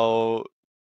 how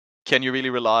can you really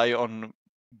rely on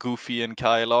Goofy and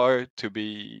Kylar to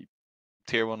be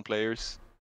tier 1 players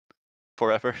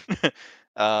forever?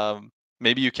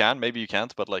 Maybe you can, maybe you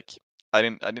can't, but like, I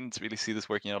didn't really see this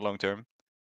working out long term.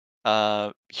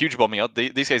 Huge bombing out.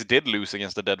 These guys did lose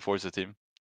against the Dead Forces team.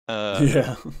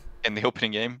 Yeah. In the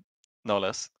opening game, no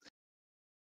less.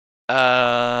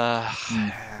 Yeah,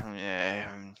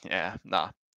 nah.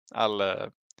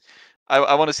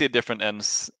 I want to see a different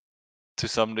ends to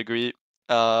some degree.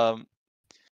 But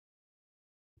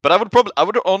I would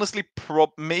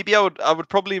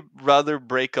probably rather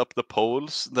break up the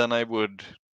polls than I would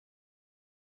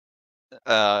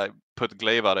put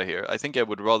Glaive out of here. I think I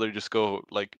would rather just go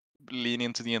like lean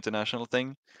into the international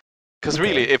thing. Because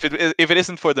really, if it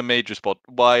isn't for the major spot,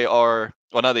 well,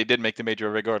 now they did make the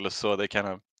major regardless, so they kind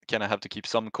of have to keep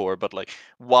some core. But like,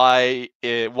 why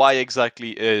exactly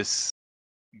is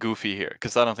Goofy here?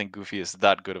 Because I don't think Goofy is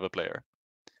that good of a player.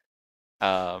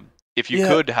 If you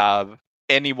could have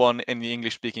anyone in the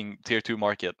English-speaking tier 2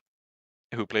 market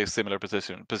who plays similar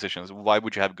positions, why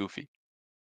would you have Goofy?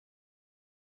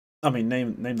 I mean,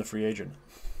 name the free agent.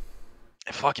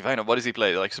 Fuck if I know. What does he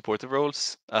play? Like supportive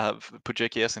roles? Put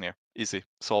JKS in here. Easy.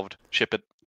 Solved. Ship it.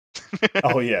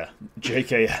 Oh yeah,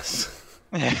 JKS.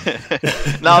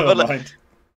 No, but like,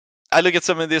 I look at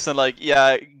some of this and like,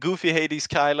 yeah, Goofy, Hades,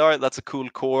 Kylar, that's a cool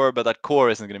core, but that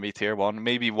core isn't going to be tier 1.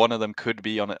 Maybe one of them could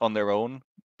be on their own,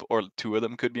 or two of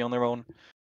them could be on their own.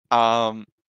 Why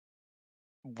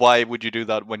would you do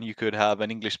that when you could have an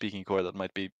English-speaking core that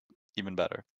might be even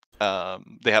better?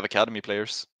 They have academy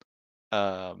players.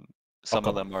 Some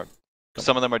of them are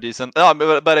decent. No,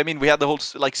 but I mean, we had the whole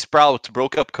like Sprout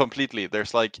broke up completely.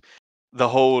 There's like the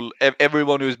whole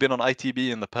everyone who's been on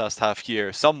ITB in the past half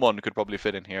year. Someone could probably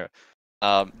fit in here.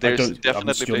 There's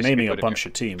definitely. You're naming a bunch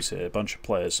of teams here, a bunch of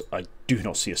players. I do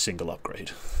not see a single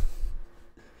upgrade.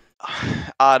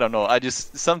 I don't know.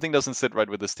 Something doesn't sit right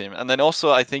with this team. And then also,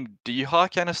 I think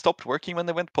Diha kind of stopped working when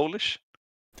they went Polish.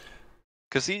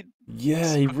 Because he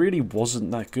really wasn't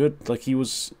that good. Like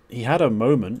he had a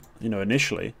moment,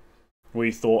 initially, where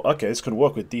you thought, okay, this could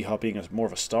work with Diha being more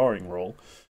of a starring role.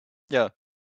 Yeah.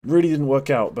 Really didn't work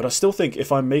out, but I still think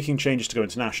if I'm making changes to go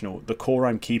international, the core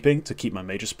I'm keeping to keep my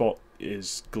major spot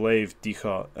is Glaive,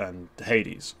 Diha, and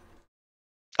Hades.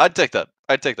 I'd take that.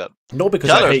 Not because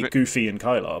I hate Goofy and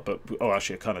Kylar, but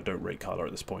actually I kind of don't rate Kylar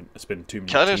at this point. It's been too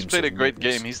many Kylar's played a great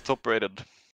game. He's top rated.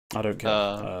 I don't care.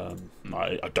 I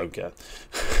don't care.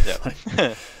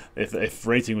 Yeah. if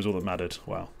rating was all that mattered,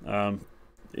 wow.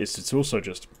 It's also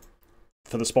just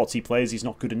for the spots he plays, he's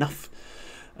not good enough.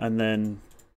 And then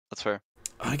that's fair.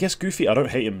 I guess Goofy, I don't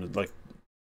hate him like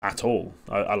at all.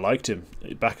 I liked him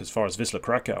back as far as Wisla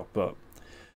Krakow, but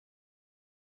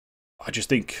I just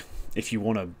think if you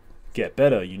want to get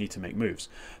better, you need to make moves.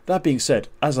 That being said,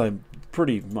 as I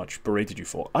pretty much berated you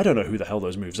for, I don't know who the hell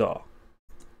those moves are.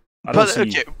 I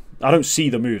don't see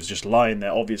the moves just lying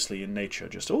there, obviously in nature.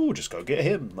 Just go get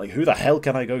him. Like, who the hell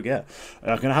can I go get?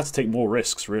 I'm gonna have to take more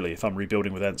risks, really, if I'm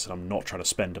rebuilding with Ents and I'm not trying to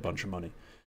spend a bunch of money.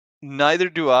 Neither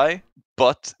do I.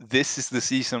 But this is the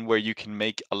season where you can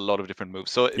make a lot of different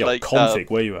moves. So like config,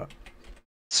 where you at?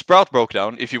 Sprout broke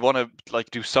down. If you want to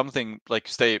like do something like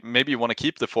maybe you want to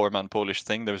keep the 4-man Polish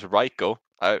thing. There's Raiko.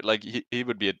 He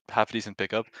would be a half decent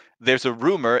pickup. There's a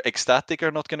rumor Ecstatic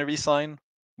are not going to re-sign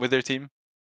with their team.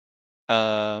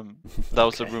 That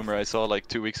was a rumor I saw like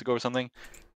 2 weeks ago or something.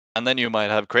 And then you might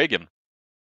have Kragan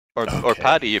or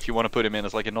Paddy if you want to put him in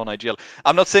as like a non-IGL.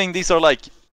 I'm not saying these are like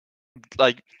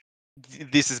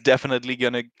this is definitely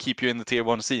gonna keep you in the tier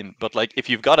 1 scene, but like if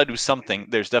you've got to do something,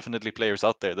 there's definitely players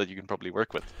out there that you can probably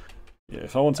work with. Yeah,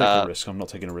 if I want to take a risk, I'm not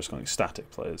taking a risk on Ecstatic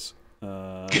players.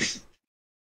 I'm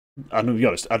gonna be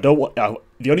honest. The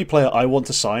only player I want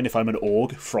to sign if I'm an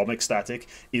org from Ecstatic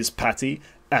is Patty,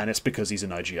 and it's because he's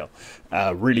an IGL,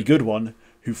 a really good one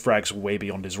who frags way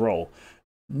beyond his role.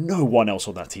 No one else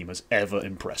on that team has ever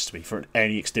impressed me for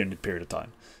any extended period of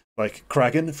time. Like,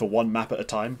 Kragan, for one map at a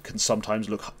time, can sometimes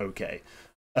look okay.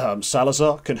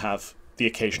 Salazar can have the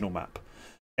occasional map.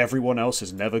 Everyone else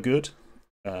is never good,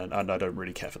 and I don't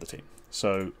really care for the team.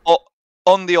 So,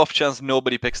 on the off chance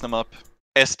nobody picks them up,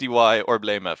 SDY or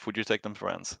Blame F, would you take them for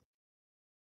Ents?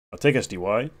 I'll take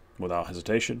SDY without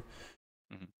hesitation.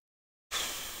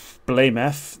 Blame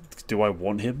F, do I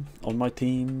want him on my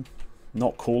team?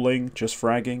 Not calling, just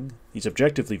fragging. He's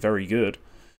objectively very good.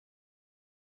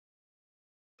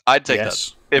 I'd take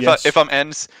that if I'm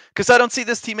Ents, because I don't see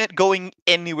this team going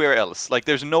anywhere else. Like,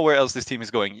 there's nowhere else this team is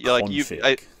going. Like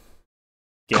config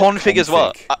as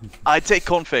well. I'd take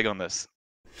config on this.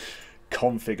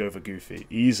 Config over Goofy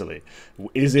easily.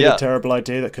 Is it a terrible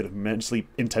idea that could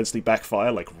intensely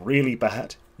backfire, like really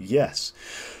bad? Yes,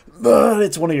 but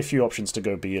it's one of your few options to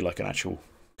go be like an actual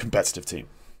competitive team.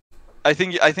 I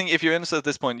think if you're Ents at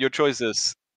this point, your choice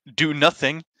is do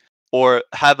nothing or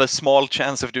have a small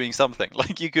chance of doing something.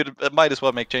 Like, you might as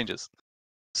well make changes.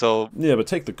 So yeah, but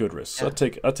take the good risks. yeah. I'd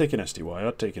take an SDY.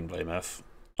 I'd take in Blame F.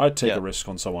 I'd take Yeah. a risk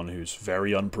on someone who's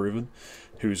very unproven,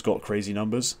 who's got crazy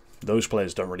numbers. Those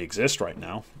players don't really exist right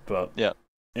now, but Yeah.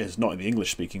 it's not in the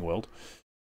English-speaking world.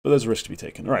 But there's a risk to be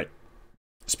taken. All right.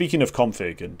 Speaking of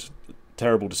config and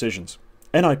terrible decisions,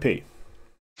 NIP.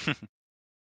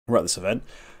 We're at this event,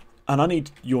 and I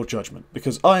need your judgment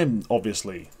because I'm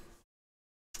obviously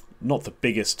not the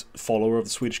biggest follower of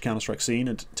the Swedish Counter-Strike scene,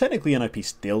 and technically NIP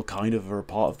still kind of are a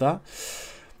part of that.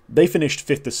 They finished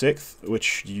 5th to 6th,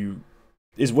 which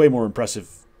is way more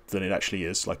impressive than it actually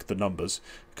is, like the numbers,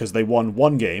 because they won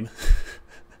one game,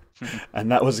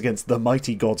 and that was against the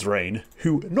mighty God's Reign,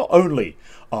 who not only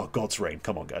are God's Reign,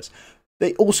 come on guys,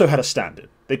 they also had a standard.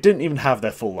 They didn't even have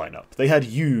their full lineup. They had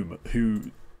Hume,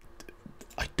 who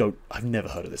I've never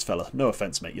heard of this fella. No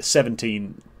offense, mate. You're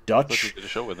 17, Dutch. You did a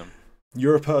show with him.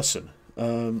 You're a person.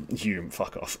 Hume,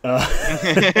 fuck off.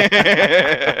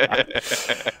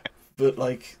 But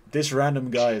like this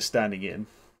random guy is standing in.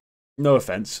 No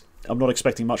offense. I'm not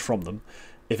expecting much from them.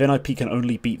 If NIP can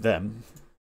only beat them,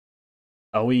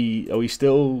 are we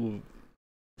still?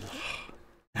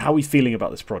 How are we feeling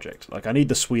about this project? Like, I need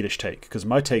the Swedish take, because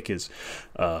my take is,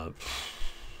 no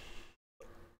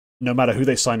matter who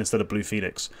they sign instead of Blue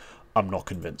Phoenix, I'm not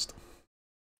convinced.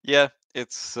 Yeah,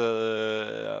 it's.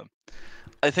 I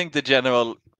think the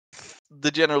general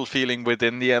feeling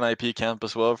within the NIP camp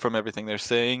as well, from everything they're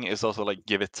saying, is also like,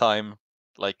 give it time.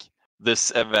 Like,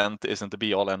 this event isn't the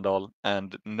be all end all,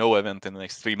 and no event in the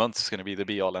next 3 months is going to be the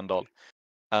be all end all.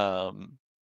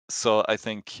 So I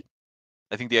think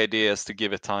the idea is to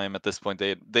give it time. At this point,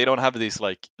 they don't have these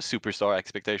like superstar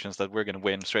expectations that we're gonna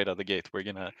win straight out of the gate.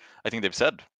 I think they've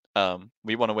said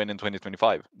we want to win in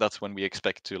 2025. That's when we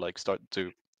expect to like start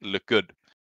to look good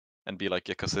and be like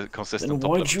a consistent.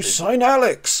 Then why'd you sign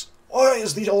Alex? Why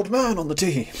is the old man on the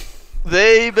team?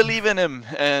 They believe in him,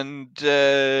 and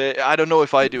I don't know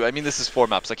if I do. I mean, this is 4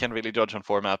 maps. I can't really judge on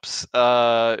 4 maps.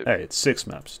 Hey, it's 6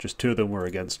 maps. Just 2 of them were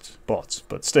against bots,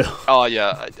 but still. Oh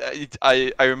yeah,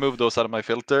 I removed those out of my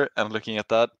filter, and looking at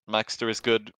that, Maxter is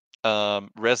good.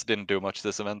 Rez didn't do much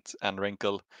this event, and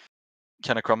Wrinkle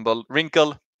kind of crumbled.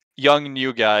 Wrinkle, young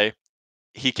new guy.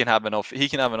 He can have an off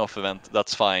event.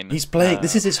 That's fine. He's playing.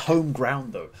 This is his home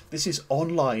ground, though. This is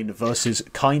online versus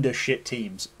kinda shit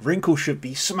teams. Wrinkle should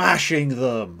be smashing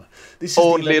them. This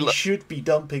is he should be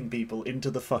dumping people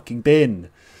into the fucking bin.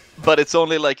 But it's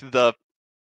only like the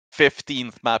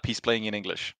 15th map he's playing in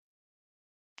English.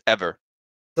 Ever.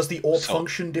 Does the AWP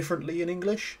function differently in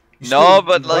English? No,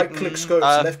 but like right-click scopes,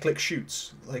 left-click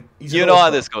shoots. Like you know how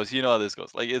this goes.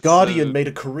 Like it's, Guardian made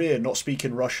a career not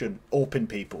speaking Russian, AWPing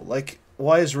people. Like,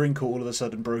 why is Wrinkle all of a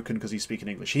sudden broken because he's speaking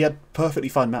English? He had perfectly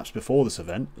fine maps before this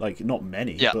event. Like, not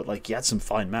many, but like he had some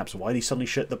fine maps. Why did he suddenly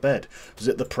shit the bed? Was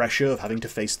it the pressure of having to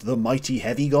face the mighty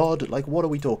heavy god? Like, what are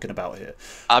we talking about here?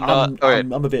 I'm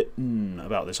a bit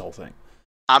about this whole thing.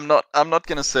 I'm not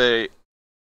gonna say.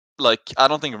 Like, I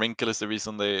don't think Wrinkle is the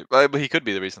reason they. Well, he could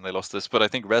be the reason they lost this, but I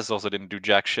think Rez also didn't do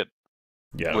jack shit.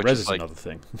 Yeah, Rez is like, another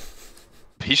thing.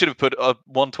 He should have put up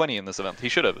 120 in this event. He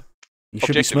should have. He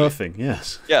should be smurfing,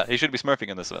 yes. Yeah, he should be smurfing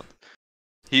in this event.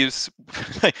 He's.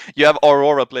 You have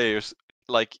Aurora players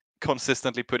like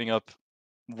consistently putting up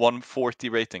 140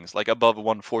 ratings, like above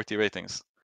 140 ratings,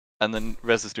 and then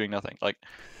Rez is doing nothing. Like,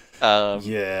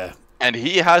 yeah. And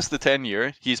he has the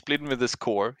tenure. He's played with this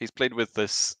core. He's played with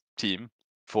this team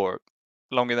for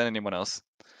longer than anyone else.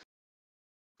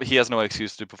 But he has no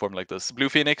excuse to perform like this. Blue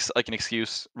Phoenix, I can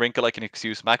excuse. Wrinkle, I can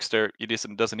excuse. Maxter, he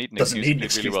doesn't need an excuse. Doesn't need an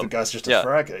excuse. Really well. The guy's just a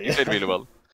fragger. He played really well.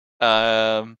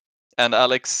 And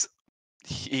Alex,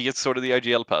 he gets sort of the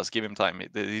IGL pass. Give him time.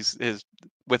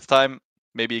 With time,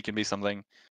 maybe he can be something.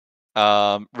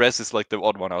 Rez is like the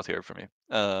odd one out here for me.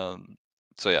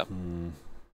 So yeah.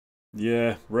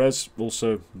 Yeah, Rez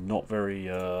also not very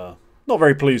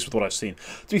pleased with what I've seen.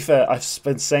 To be fair, I've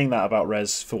been saying that about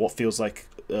Rez for what feels like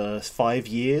 5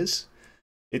 years.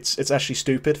 It's actually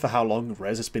stupid for how long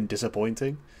Rez has been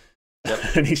disappointing. Yep.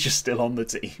 And he's just still on the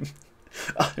team.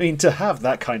 I mean, to have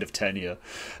that kind of tenure,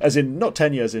 as in, not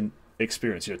tenure as in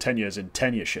experience, tenure as in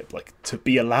tenureship, like, to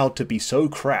be allowed to be so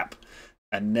crap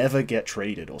and never get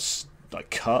traded or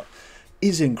like cut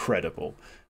is incredible.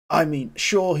 I mean,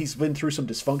 sure, he's been through some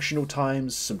dysfunctional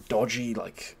times, some dodgy,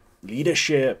 like,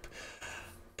 leadership,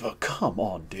 but come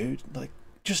on, dude. Like,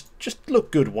 just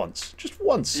look good once. Just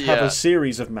once. Yeah. Have a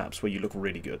series of maps where you look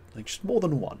really good. Like, just more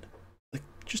than one. Like,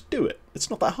 just do it. It's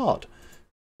not that hard.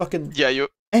 Fucking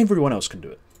everyone else can do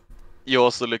it. You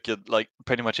also look at, like,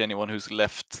 pretty much anyone who's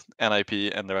left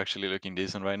NIP and they're actually looking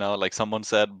decent right now. Like, someone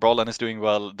said Brolan is doing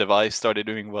well, Device started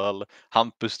doing well,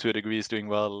 Hampus to a degree is doing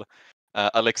well.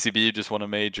 Alexi B just won a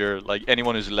major. Like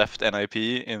anyone who's left NIP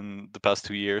in the past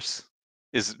 2 years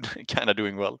is kind of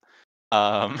doing well.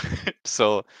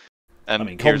 So, and I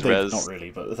mean, here's Comdig, not Rez.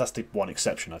 really, but that's the one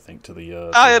exception, I think, to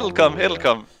the. It'll come. It'll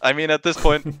come. I mean, at this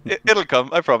point, it'll come.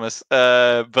 I promise.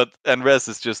 And Rez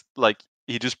is just like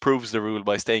he just proves the rule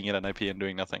by staying in NIP and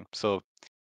doing nothing. So,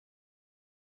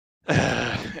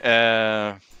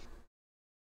 I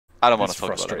don't want to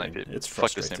talk about NIP. It's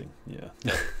Fuck this frustrating. team.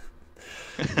 Yeah.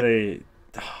 They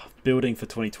building for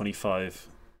 2025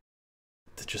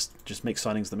 to just make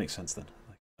signings that make sense. Then,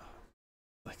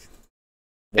 like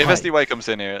if SDY comes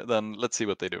in here, then let's see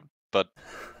what they do. But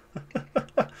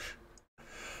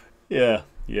yeah.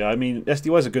 I mean,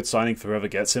 SDY is a good signing for whoever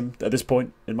gets him at this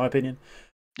point, in my opinion.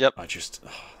 Yep.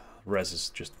 Rez is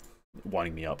just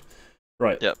winding me up.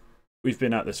 Right. Yep. We've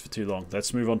been at this for too long.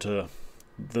 Let's move on to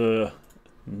the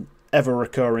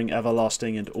ever-recurring,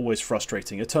 everlasting, and always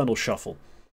frustrating Eternal Shuffle.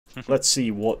 Let's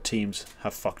see what teams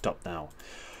have fucked up now.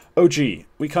 OG,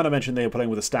 we kind of mentioned they were playing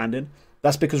with a stand-in.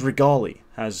 That's because Regali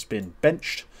has been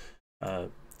benched.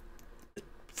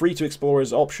 Free to explore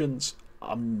his options.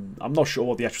 I'm not sure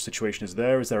what the actual situation is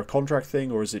there. Is there a contract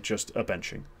thing, or is it just a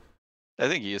benching? I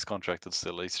think he is contracted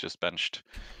still. He's just benched.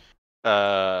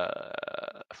 I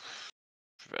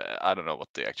don't know what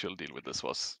the actual deal with this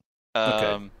was.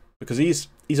 Okay. Because he's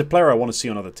a player I want to see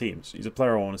on other teams. He's a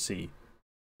player I want to see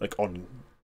like on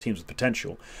teams with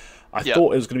potential. I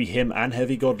thought it was going to be him and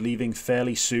Heavy God leaving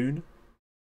fairly soon.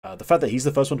 The fact that he's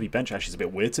the first one to be benched actually is a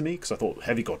bit weird to me, because I thought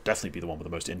Heavy God definitely be the one with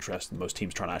the most interest and most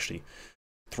teams trying to actually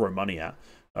throw money at.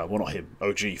 Well, not him,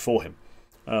 OG for him.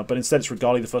 But instead it's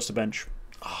Regali the first to bench.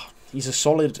 He's a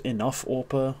solid enough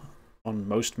AWPer on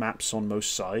most maps, on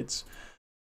most sides.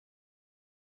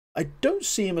 I don't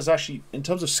see him as actually, in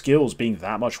terms of skills, being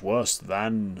that much worse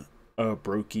than a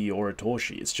Brokey or a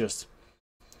Torshi. It's just,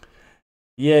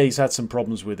 yeah, he's had some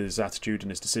problems with his attitude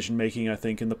and his decision-making, I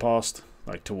think, in the past,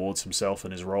 like towards himself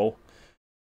and his role.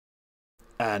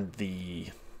 And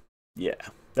there's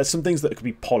some things that could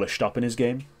be polished up in his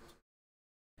game,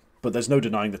 but there's no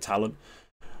denying the talent.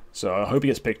 So I hope he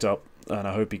gets picked up, and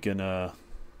I hope he can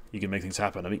make things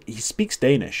happen. I mean, he speaks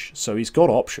Danish, so he's got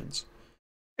options.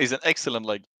 He's an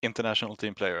excellent international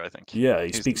team player, I think. Yeah,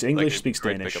 he speaks English, speaks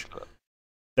Danish.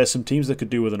 There's some teams that could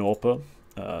do with an AWPer.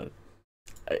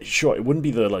 Sure, it wouldn't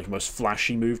be the most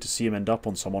flashy move to see him end up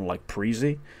on someone like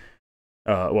Preezy.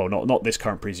 Well, not this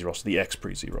current Preezy roster, the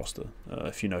ex-Preezy roster,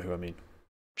 if you know who I mean.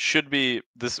 Should be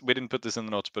this. We didn't put this in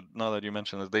the notes, but now that you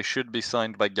mention it, they should be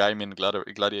signed by Gaimin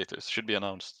Gladiators. Should be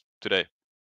announced today.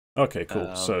 Okay,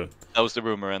 cool. So that was the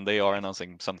rumor, and they are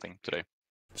announcing something today.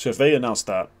 So if they announce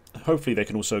that, hopefully they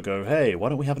can also go, hey, why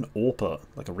don't we have an AWPer,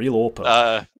 like a real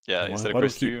AWPer? Yeah, instead of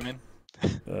Chris Do, you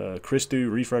mean? Chris Do,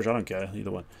 Refresh, I don't care,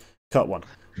 either one. Cut one.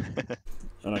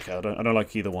 Okay, I don't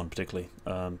like either one particularly.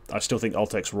 I still think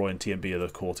Altex, Roy, and TMB are the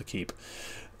core to keep.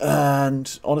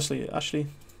 And honestly, actually,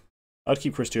 I'd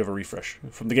keep Chris Do over Refresh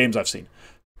from the games I've seen.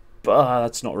 But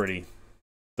that's not really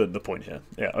the point here.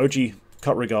 Yeah, OG,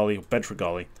 cut Regali, bench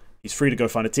Regali. He's free to go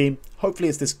find a team. Hopefully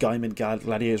it's this Gaimin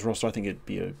Gladiators roster. I think it'd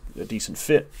be a decent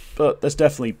fit. But there's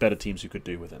definitely better teams who could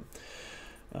do with him.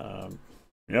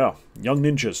 Yeah, Young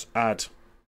Ninjas add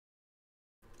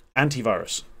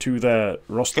antivirus to their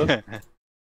roster.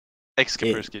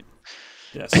 Ex-Kaspersky.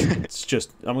 Yes, it's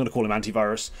just, I'm going to call him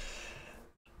antivirus.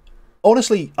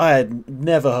 Honestly, I had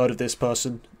never heard of this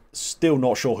person. Still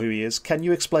not sure who he is. Can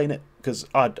you explain it? Because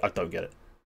I don't get it.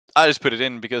 I just put it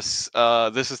in because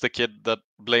this is the kid that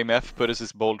Blame F put as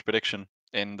his bold prediction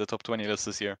in the top 20 list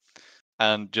this year.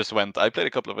 And just went, I played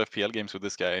a couple of FPL games with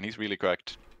this guy, and he's really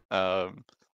cracked. And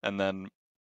then,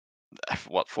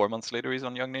 4 months later, he's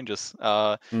on Young Ninjas.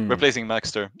 Replacing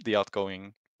Maxter, the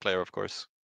outgoing player, of course.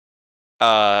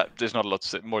 There's not a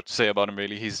lot more to say about him,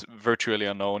 really. He's virtually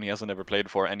unknown. He hasn't ever played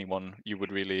for anyone you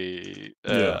would really...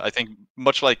 I think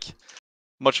much like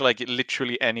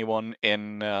literally anyone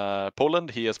in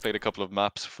Poland, he has played a couple of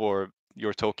maps for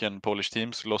your token Polish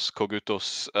teams, Los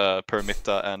Kogutos,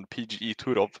 Permita, and PGE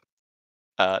Turov.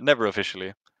 Never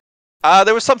officially.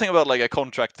 There was something about a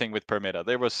contract thing with Permita.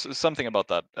 There was something about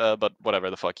that, but whatever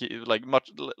the fuck.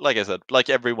 Like I said, like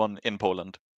everyone in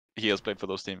Poland, he has played for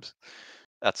those teams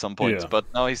at some point. Yeah. But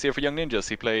now he's here for Young Ninjas.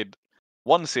 He played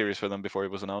one series for them before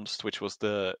it was announced, which was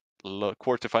the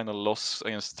quarterfinal loss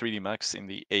against 3D Max in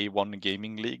the A1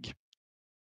 Gaming League.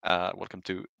 Welcome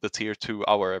to the Tier 2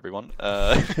 hour, everyone.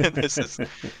 This is the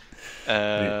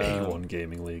A1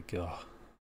 Gaming League. Oh.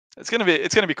 It's gonna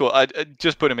be cool. I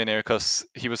just put him in here because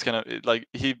he was kind of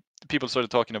people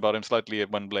started talking about him slightly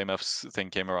when Blame F's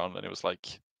thing came around, and it was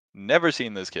never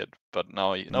seen this kid, but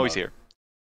now he's here.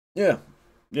 Yeah,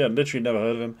 literally never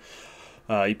heard of him.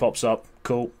 He pops up,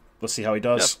 cool. Let's see how he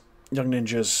does. Young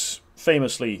Ninjas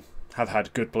famously have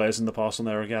had good players in the past on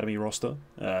their academy roster,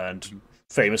 and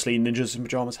famously Ninjas in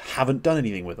Pajamas haven't done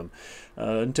anything with them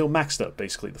until Maxter,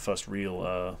 basically the first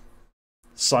real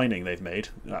signing they've made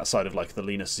outside of like the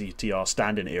Linus ZTR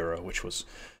stand-in era, which was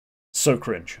so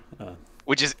cringe.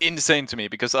 Which is insane to me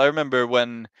because I remember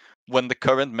when the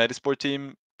current Medisport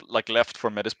team like left for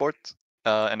Medisport,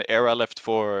 and Era left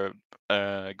for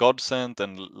Godsent,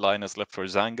 and Linus left for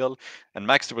Zangle, and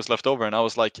Maxter was left over, and I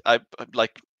was like, I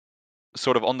like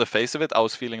sort of on the face of it, I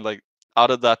was feeling like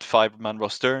out of that 5-man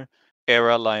roster,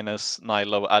 Era, Linus,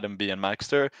 Nilo, Adam B, and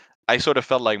Maxter, I sort of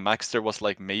felt like Maxter was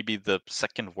like maybe the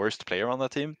second worst player on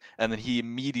that team, and then he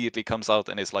immediately comes out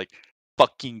and is like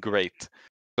fucking great.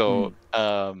 So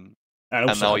and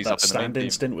also now had he's that up in the main stand-in team.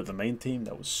 stint with the main team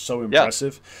that was so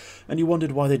impressive, and you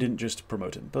wondered why they didn't just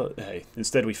promote him. But hey,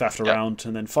 instead we faffed around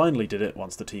and then finally did it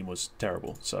once the team was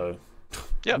terrible. So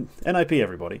NIP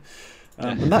everybody.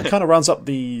 And that kind of rounds up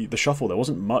the shuffle. There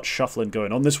wasn't much shuffling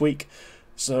going on this week,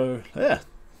 so yeah,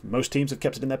 most teams have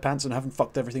kept it in their pants and haven't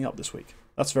fucked everything up this week.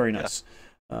 That's very nice.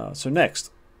 So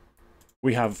next,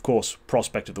 we have, of course,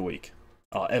 Prospect of the Week,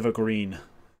 our evergreen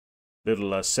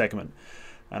little segment.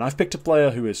 And I've picked a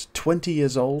player who is 20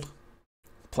 years old,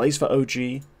 plays for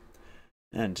OG,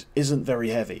 and isn't very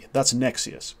heavy. That's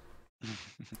Nexius.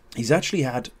 He's actually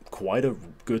had quite a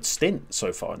good stint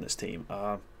so far in this team.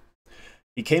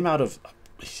 He came out of...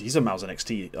 He's a Mouse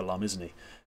NXT alum, isn't he?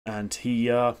 And he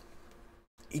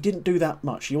didn't do that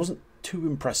much. He wasn't too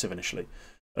impressive initially.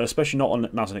 Especially not on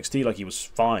Mouse NXT. Like, he was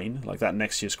fine. Like, that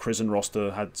Nexius Crizzen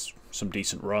roster had some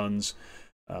decent runs.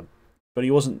 But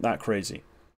he wasn't that crazy.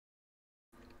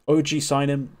 OG sign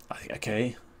him. I think,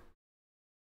 okay.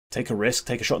 Take a risk.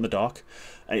 Take a shot in the dark.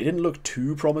 And it didn't look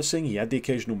too promising. He had the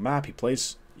occasional map. He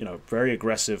plays, very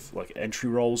aggressive like entry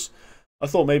roles. I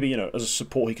thought maybe, as a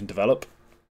support he can develop.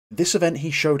 This event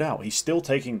he showed out. He's still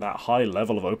taking that high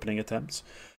level of opening attempts,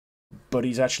 but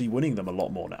he's actually winning them a lot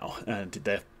more now, and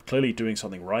they're clearly doing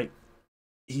something right.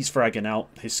 He's fragging out.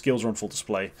 His skills are on full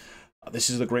display. This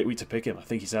is a great week to pick him. I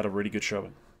think he's had a really good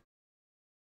showing.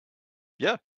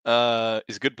 Yeah,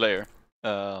 he's a good player.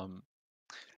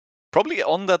 Probably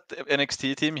on that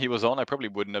NXT team he was on, I probably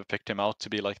wouldn't have picked him out to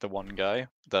be like the one guy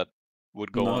that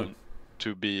would go on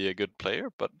to be a good player,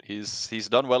 but he's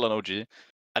done well on OG.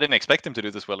 I didn't expect him to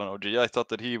do this well on OG. I thought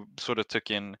that he sort of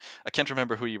took in... I can't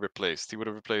remember who he replaced. He would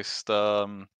have replaced...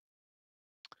 whoever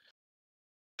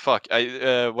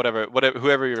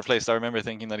he replaced, I remember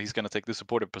thinking that he's going to take the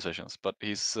supportive positions, but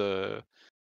he's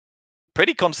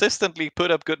pretty consistently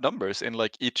put up good numbers in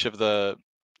like each of the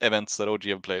events that OG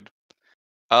have played.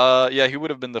 Yeah, he would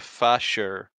have been the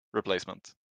Fasher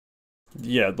replacement.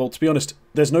 Yeah, well, to be honest,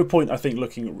 there's no point, I think,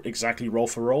 looking exactly role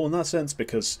for role in that sense,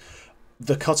 because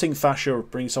the cutting Fasher,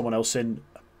 bringing someone else in,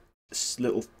 this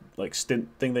little like stint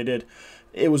thing they did,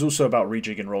 it was also about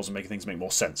rejigging roles and making things make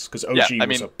more sense, because OG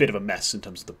was a bit of a mess in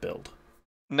terms of the build.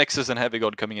 Nexus and Heavy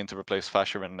God coming in to replace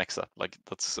Fasher and Nexa, like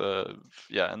that's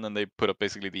and then they put up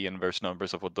basically the inverse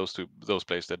numbers of what those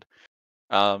players did.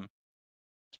 He's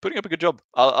putting up a good job.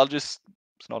 I'll just...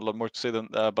 There's not a lot more to say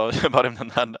about him than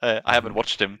that. I haven't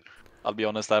watched him. I'll be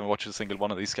honest, I haven't watched a single one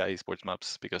of these SkyEsports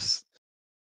maps because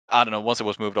I don't know. Once it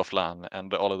was moved off LAN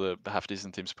and all of the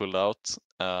half-decent teams pulled out,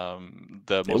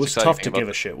 it was tough to give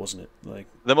a shit, wasn't it? Like,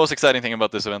 the most exciting thing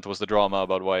about this event was the drama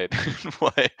about why it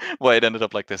why it ended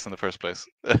up like this in the first place.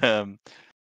 Yeah,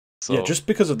 just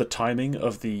because of the timing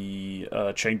of the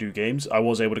Chengdu games, I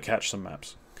was able to catch some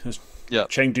maps.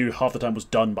 Chengdu half the time was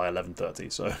done by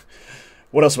 11:30. So,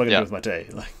 what else am I going to do with my day?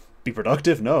 Like, be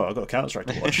productive? No, I've got Counter-Strike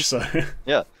to watch. So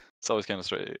yeah, it's always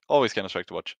Counter-Strike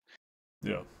to watch.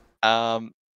 Yeah.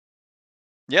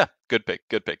 Yeah, good pick.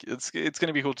 It's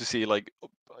gonna be cool to see, like,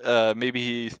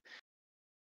 maybe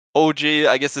OG.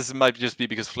 I guess this might just be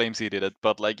because Flamesy did it,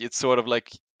 but like it's sort of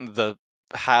like the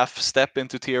half step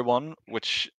into tier 1,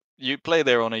 which you play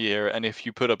there on a year, and if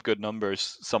you put up good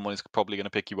numbers, someone is probably gonna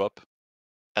pick you up,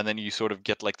 and then you sort of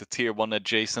get like the tier 1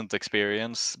 adjacent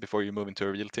experience before you move into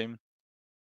a real team.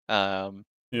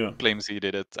 Flamesy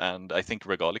did it, and I think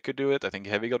Regali could do it. I think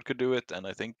Heavy God could do it, and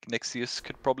I think Nexius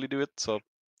could probably do it. So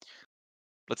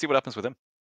let's see what happens with him.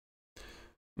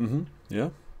 Yeah,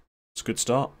 it's a good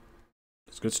start.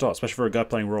 Especially for a guy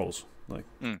playing roles. Like,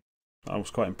 I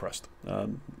was quite impressed.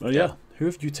 Yeah, who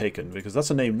have you taken? Because that's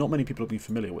a name not many people have been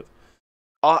familiar with.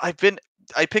 I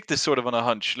picked this sort of on a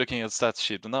hunch, looking at stats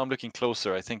sheet, and now I'm looking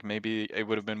closer. I think maybe it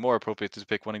would have been more appropriate to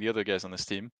pick one of the other guys on this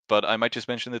team, but I might just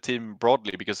mention the team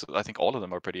broadly because I think all of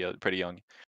them are pretty young.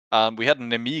 We had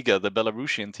Nemiga, the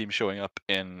Belarusian team, showing up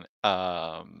in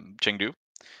Chengdu.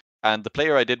 And the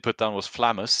player I did put down was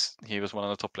Flamus. He was one of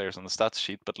the top players on the stats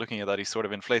sheet, but looking at that, he's sort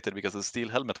of inflated because of the Steel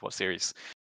Helmet series.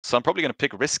 So I'm probably going to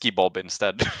pick Risky Bob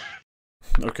instead.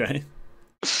 Okay.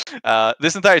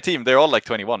 This entire team, they're all like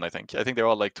 21, I think. I think they're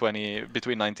all like 20,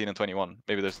 between 19 and 21.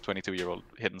 Maybe there's a 22-year-old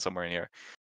hidden somewhere in here.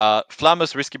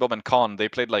 Flamus, Risky Bob, and Khan, they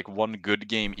played like one good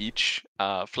game each.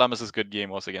 Flamus's good game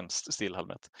was against Steel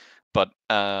Helmet. But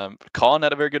Khan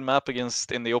had a very good map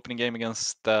in the opening game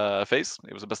against FaZe.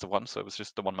 It was a best of one, so it was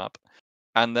just the one map.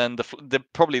 And then the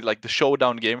probably like the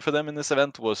showdown game for them in this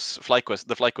event was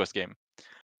the FlyQuest game,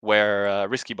 where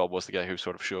Risky Bob was the guy who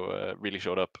sort of really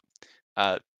showed up.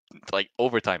 Like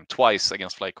overtime twice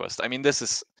against FlyQuest. I mean, this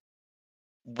is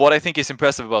what I think is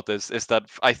impressive about this is that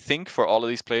I think for all of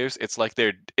these players, it's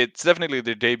definitely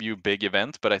their debut big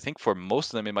event, but I think for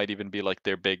most of them it might even be like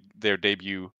their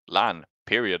debut LAN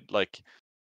period, like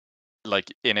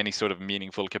in any sort of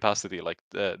meaningful capacity. Like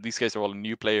these guys are all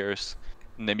new players.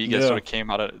 Nemiga sort of came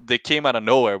out of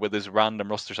nowhere with this random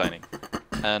roster signing,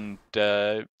 and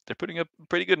they're putting up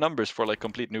pretty good numbers for like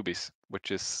complete newbies,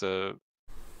 which is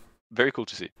very cool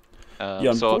to see.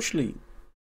 Unfortunately,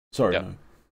 sorry. Yeah. No.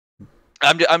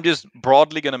 I'm just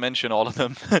broadly going to mention all of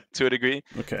them to a degree.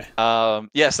 Okay.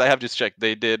 Yes, I have just checked.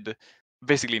 They did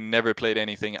basically never played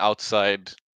anything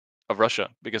outside of Russia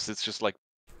because it's just like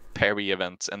Perry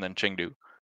events and then Chengdu.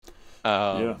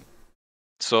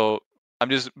 So I'm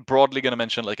just broadly going to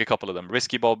mention like a couple of them: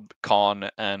 Risky Bob, Khan,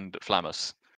 and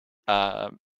Flamus.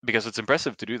 Because it's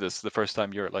impressive to do this the first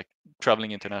time you're like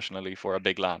traveling internationally for a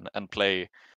big LAN and play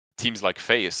teams like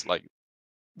FaZe. Like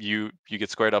you get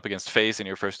squared up against FaZe in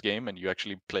your first game and you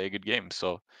actually play a good game.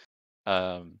 So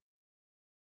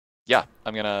yeah,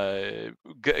 I'm gonna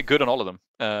good on all of them.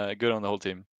 Good on the whole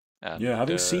team. And,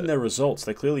 having seen their results,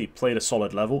 they clearly played a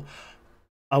solid level.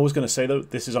 I was going to say though,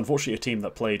 this is unfortunately a team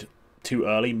that played too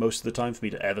early most of the time for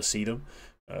me to ever see them.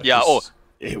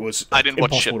 It was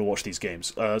impossible to watch these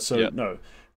games. No,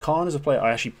 Khan is a player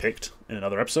I actually picked in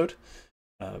another episode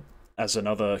as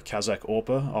another Kazakh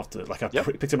AWPer after I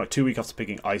picked him like 2 weeks after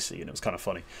picking Icy, and it was kind of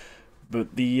funny.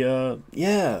 But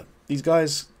these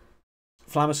guys,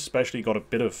 Flamus especially, got a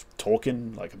bit of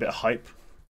talking, like a bit of hype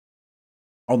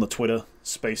on the Twitter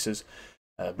spaces.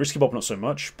 Risky Bob not so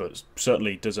much, but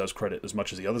certainly deserves credit as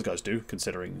much as the other guys do,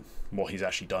 considering what he's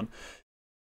actually done.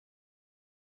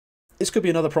 This could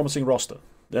be another promising roster.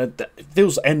 It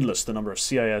feels endless, the number of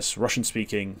CIS,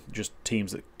 Russian-speaking, just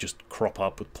teams that just crop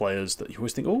up with players that you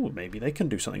always think, oh, maybe they can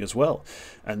do something as well.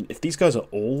 And if these guys are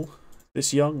all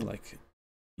this young, like,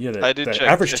 their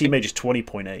average team age is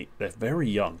 20.8. They're very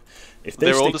young. If they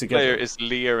their stick oldest together, player is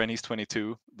Lear, and he's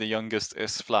 22. The youngest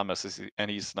is Flamus,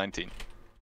 and he's 19.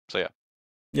 So yeah.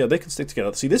 Yeah, they can stick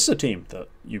together. See, this is a team that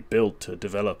you build to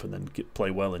develop and then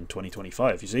play well in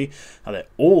 2025. You see how they're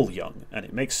all young, and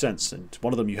it makes sense. And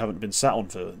one of them you haven't been sat on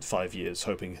for 5 years,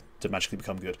 hoping to magically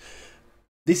become good.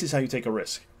 This is how you take a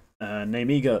risk.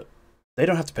 Nemiga, they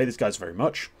don't have to pay these guys very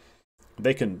much.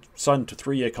 They can sign to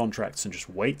 3-year contracts and just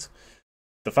wait.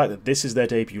 The fact that this is their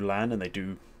debut LAN and they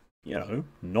do,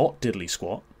 not diddly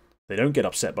squat. They don't get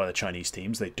upset by the Chinese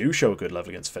teams. They do show a good level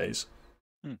against FaZe.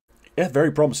 Yeah,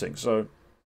 very promising. So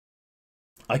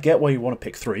I get why you want to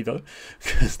pick 3 though,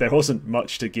 because there wasn't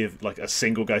much to give like a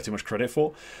single guy too much credit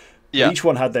for. Yeah. Each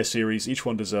one had their series. Each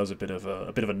one deserves a bit of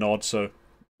a nod. So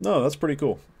no, that's pretty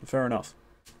cool. Fair enough.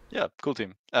 Yeah, cool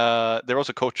team. They're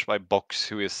also coached by Box,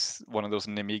 who is one of those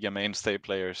Nemiga mainstay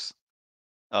players.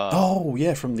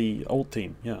 From the old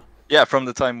team. Yeah, from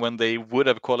the time when they would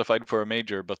have qualified for a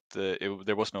major, but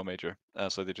there was no major,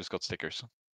 so they just got stickers.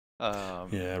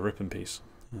 Rip in peace.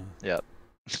 Yeah.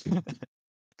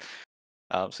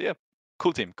 So yeah,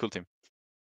 cool team.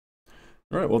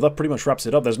 All right, well that pretty much wraps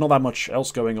it up. There's not that much else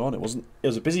going on. It was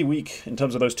a busy week in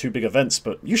terms of those 2 big events,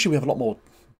 but usually we have a lot more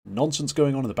nonsense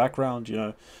going on in the background.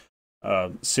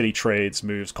 Silly trades,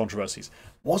 moves, controversies.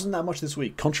 Wasn't that much this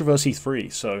week. Controversy 3.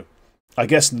 So I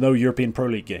guess no European Pro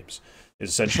League games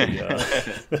is essentially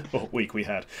what week we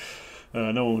had.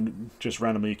 No one just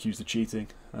randomly accused of cheating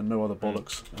and no other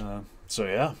bollocks. So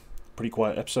yeah, pretty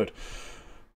quiet episode.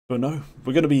 But no,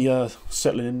 we're going to be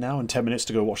settling in now in 10 minutes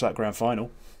to go watch that grand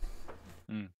final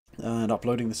and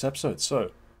uploading this episode.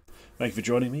 So thank you for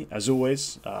joining me. As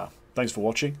always, thanks for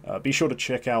watching. Be sure to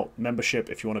check out membership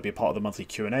if you want to be a part of the monthly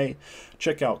Q&A.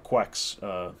 Check out Quacke's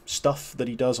stuff that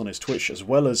he does on his Twitch, as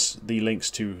well as the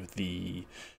links to the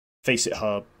Face It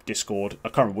Hub, Discord. I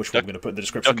can't remember which one I'm going to put in the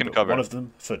description, but one of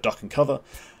them for Duck and Cover.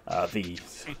 The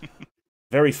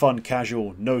very fun,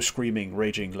 casual, no screaming,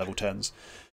 raging level 10s.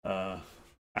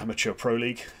 Amateur Pro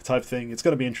League type thing. It's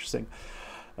going to be interesting.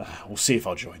 We'll see if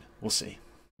I'll join. We'll see.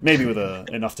 Maybe with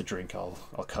enough to drink, I'll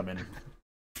come in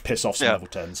piss off some level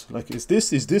 10s. Like, is this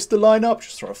the lineup?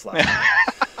 Just throw a flag.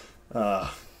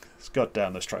 God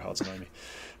damn, those tryhards annoy me.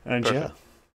 And Perfect. Yeah,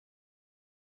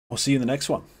 we'll see you in the next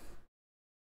one.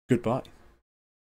 Goodbye.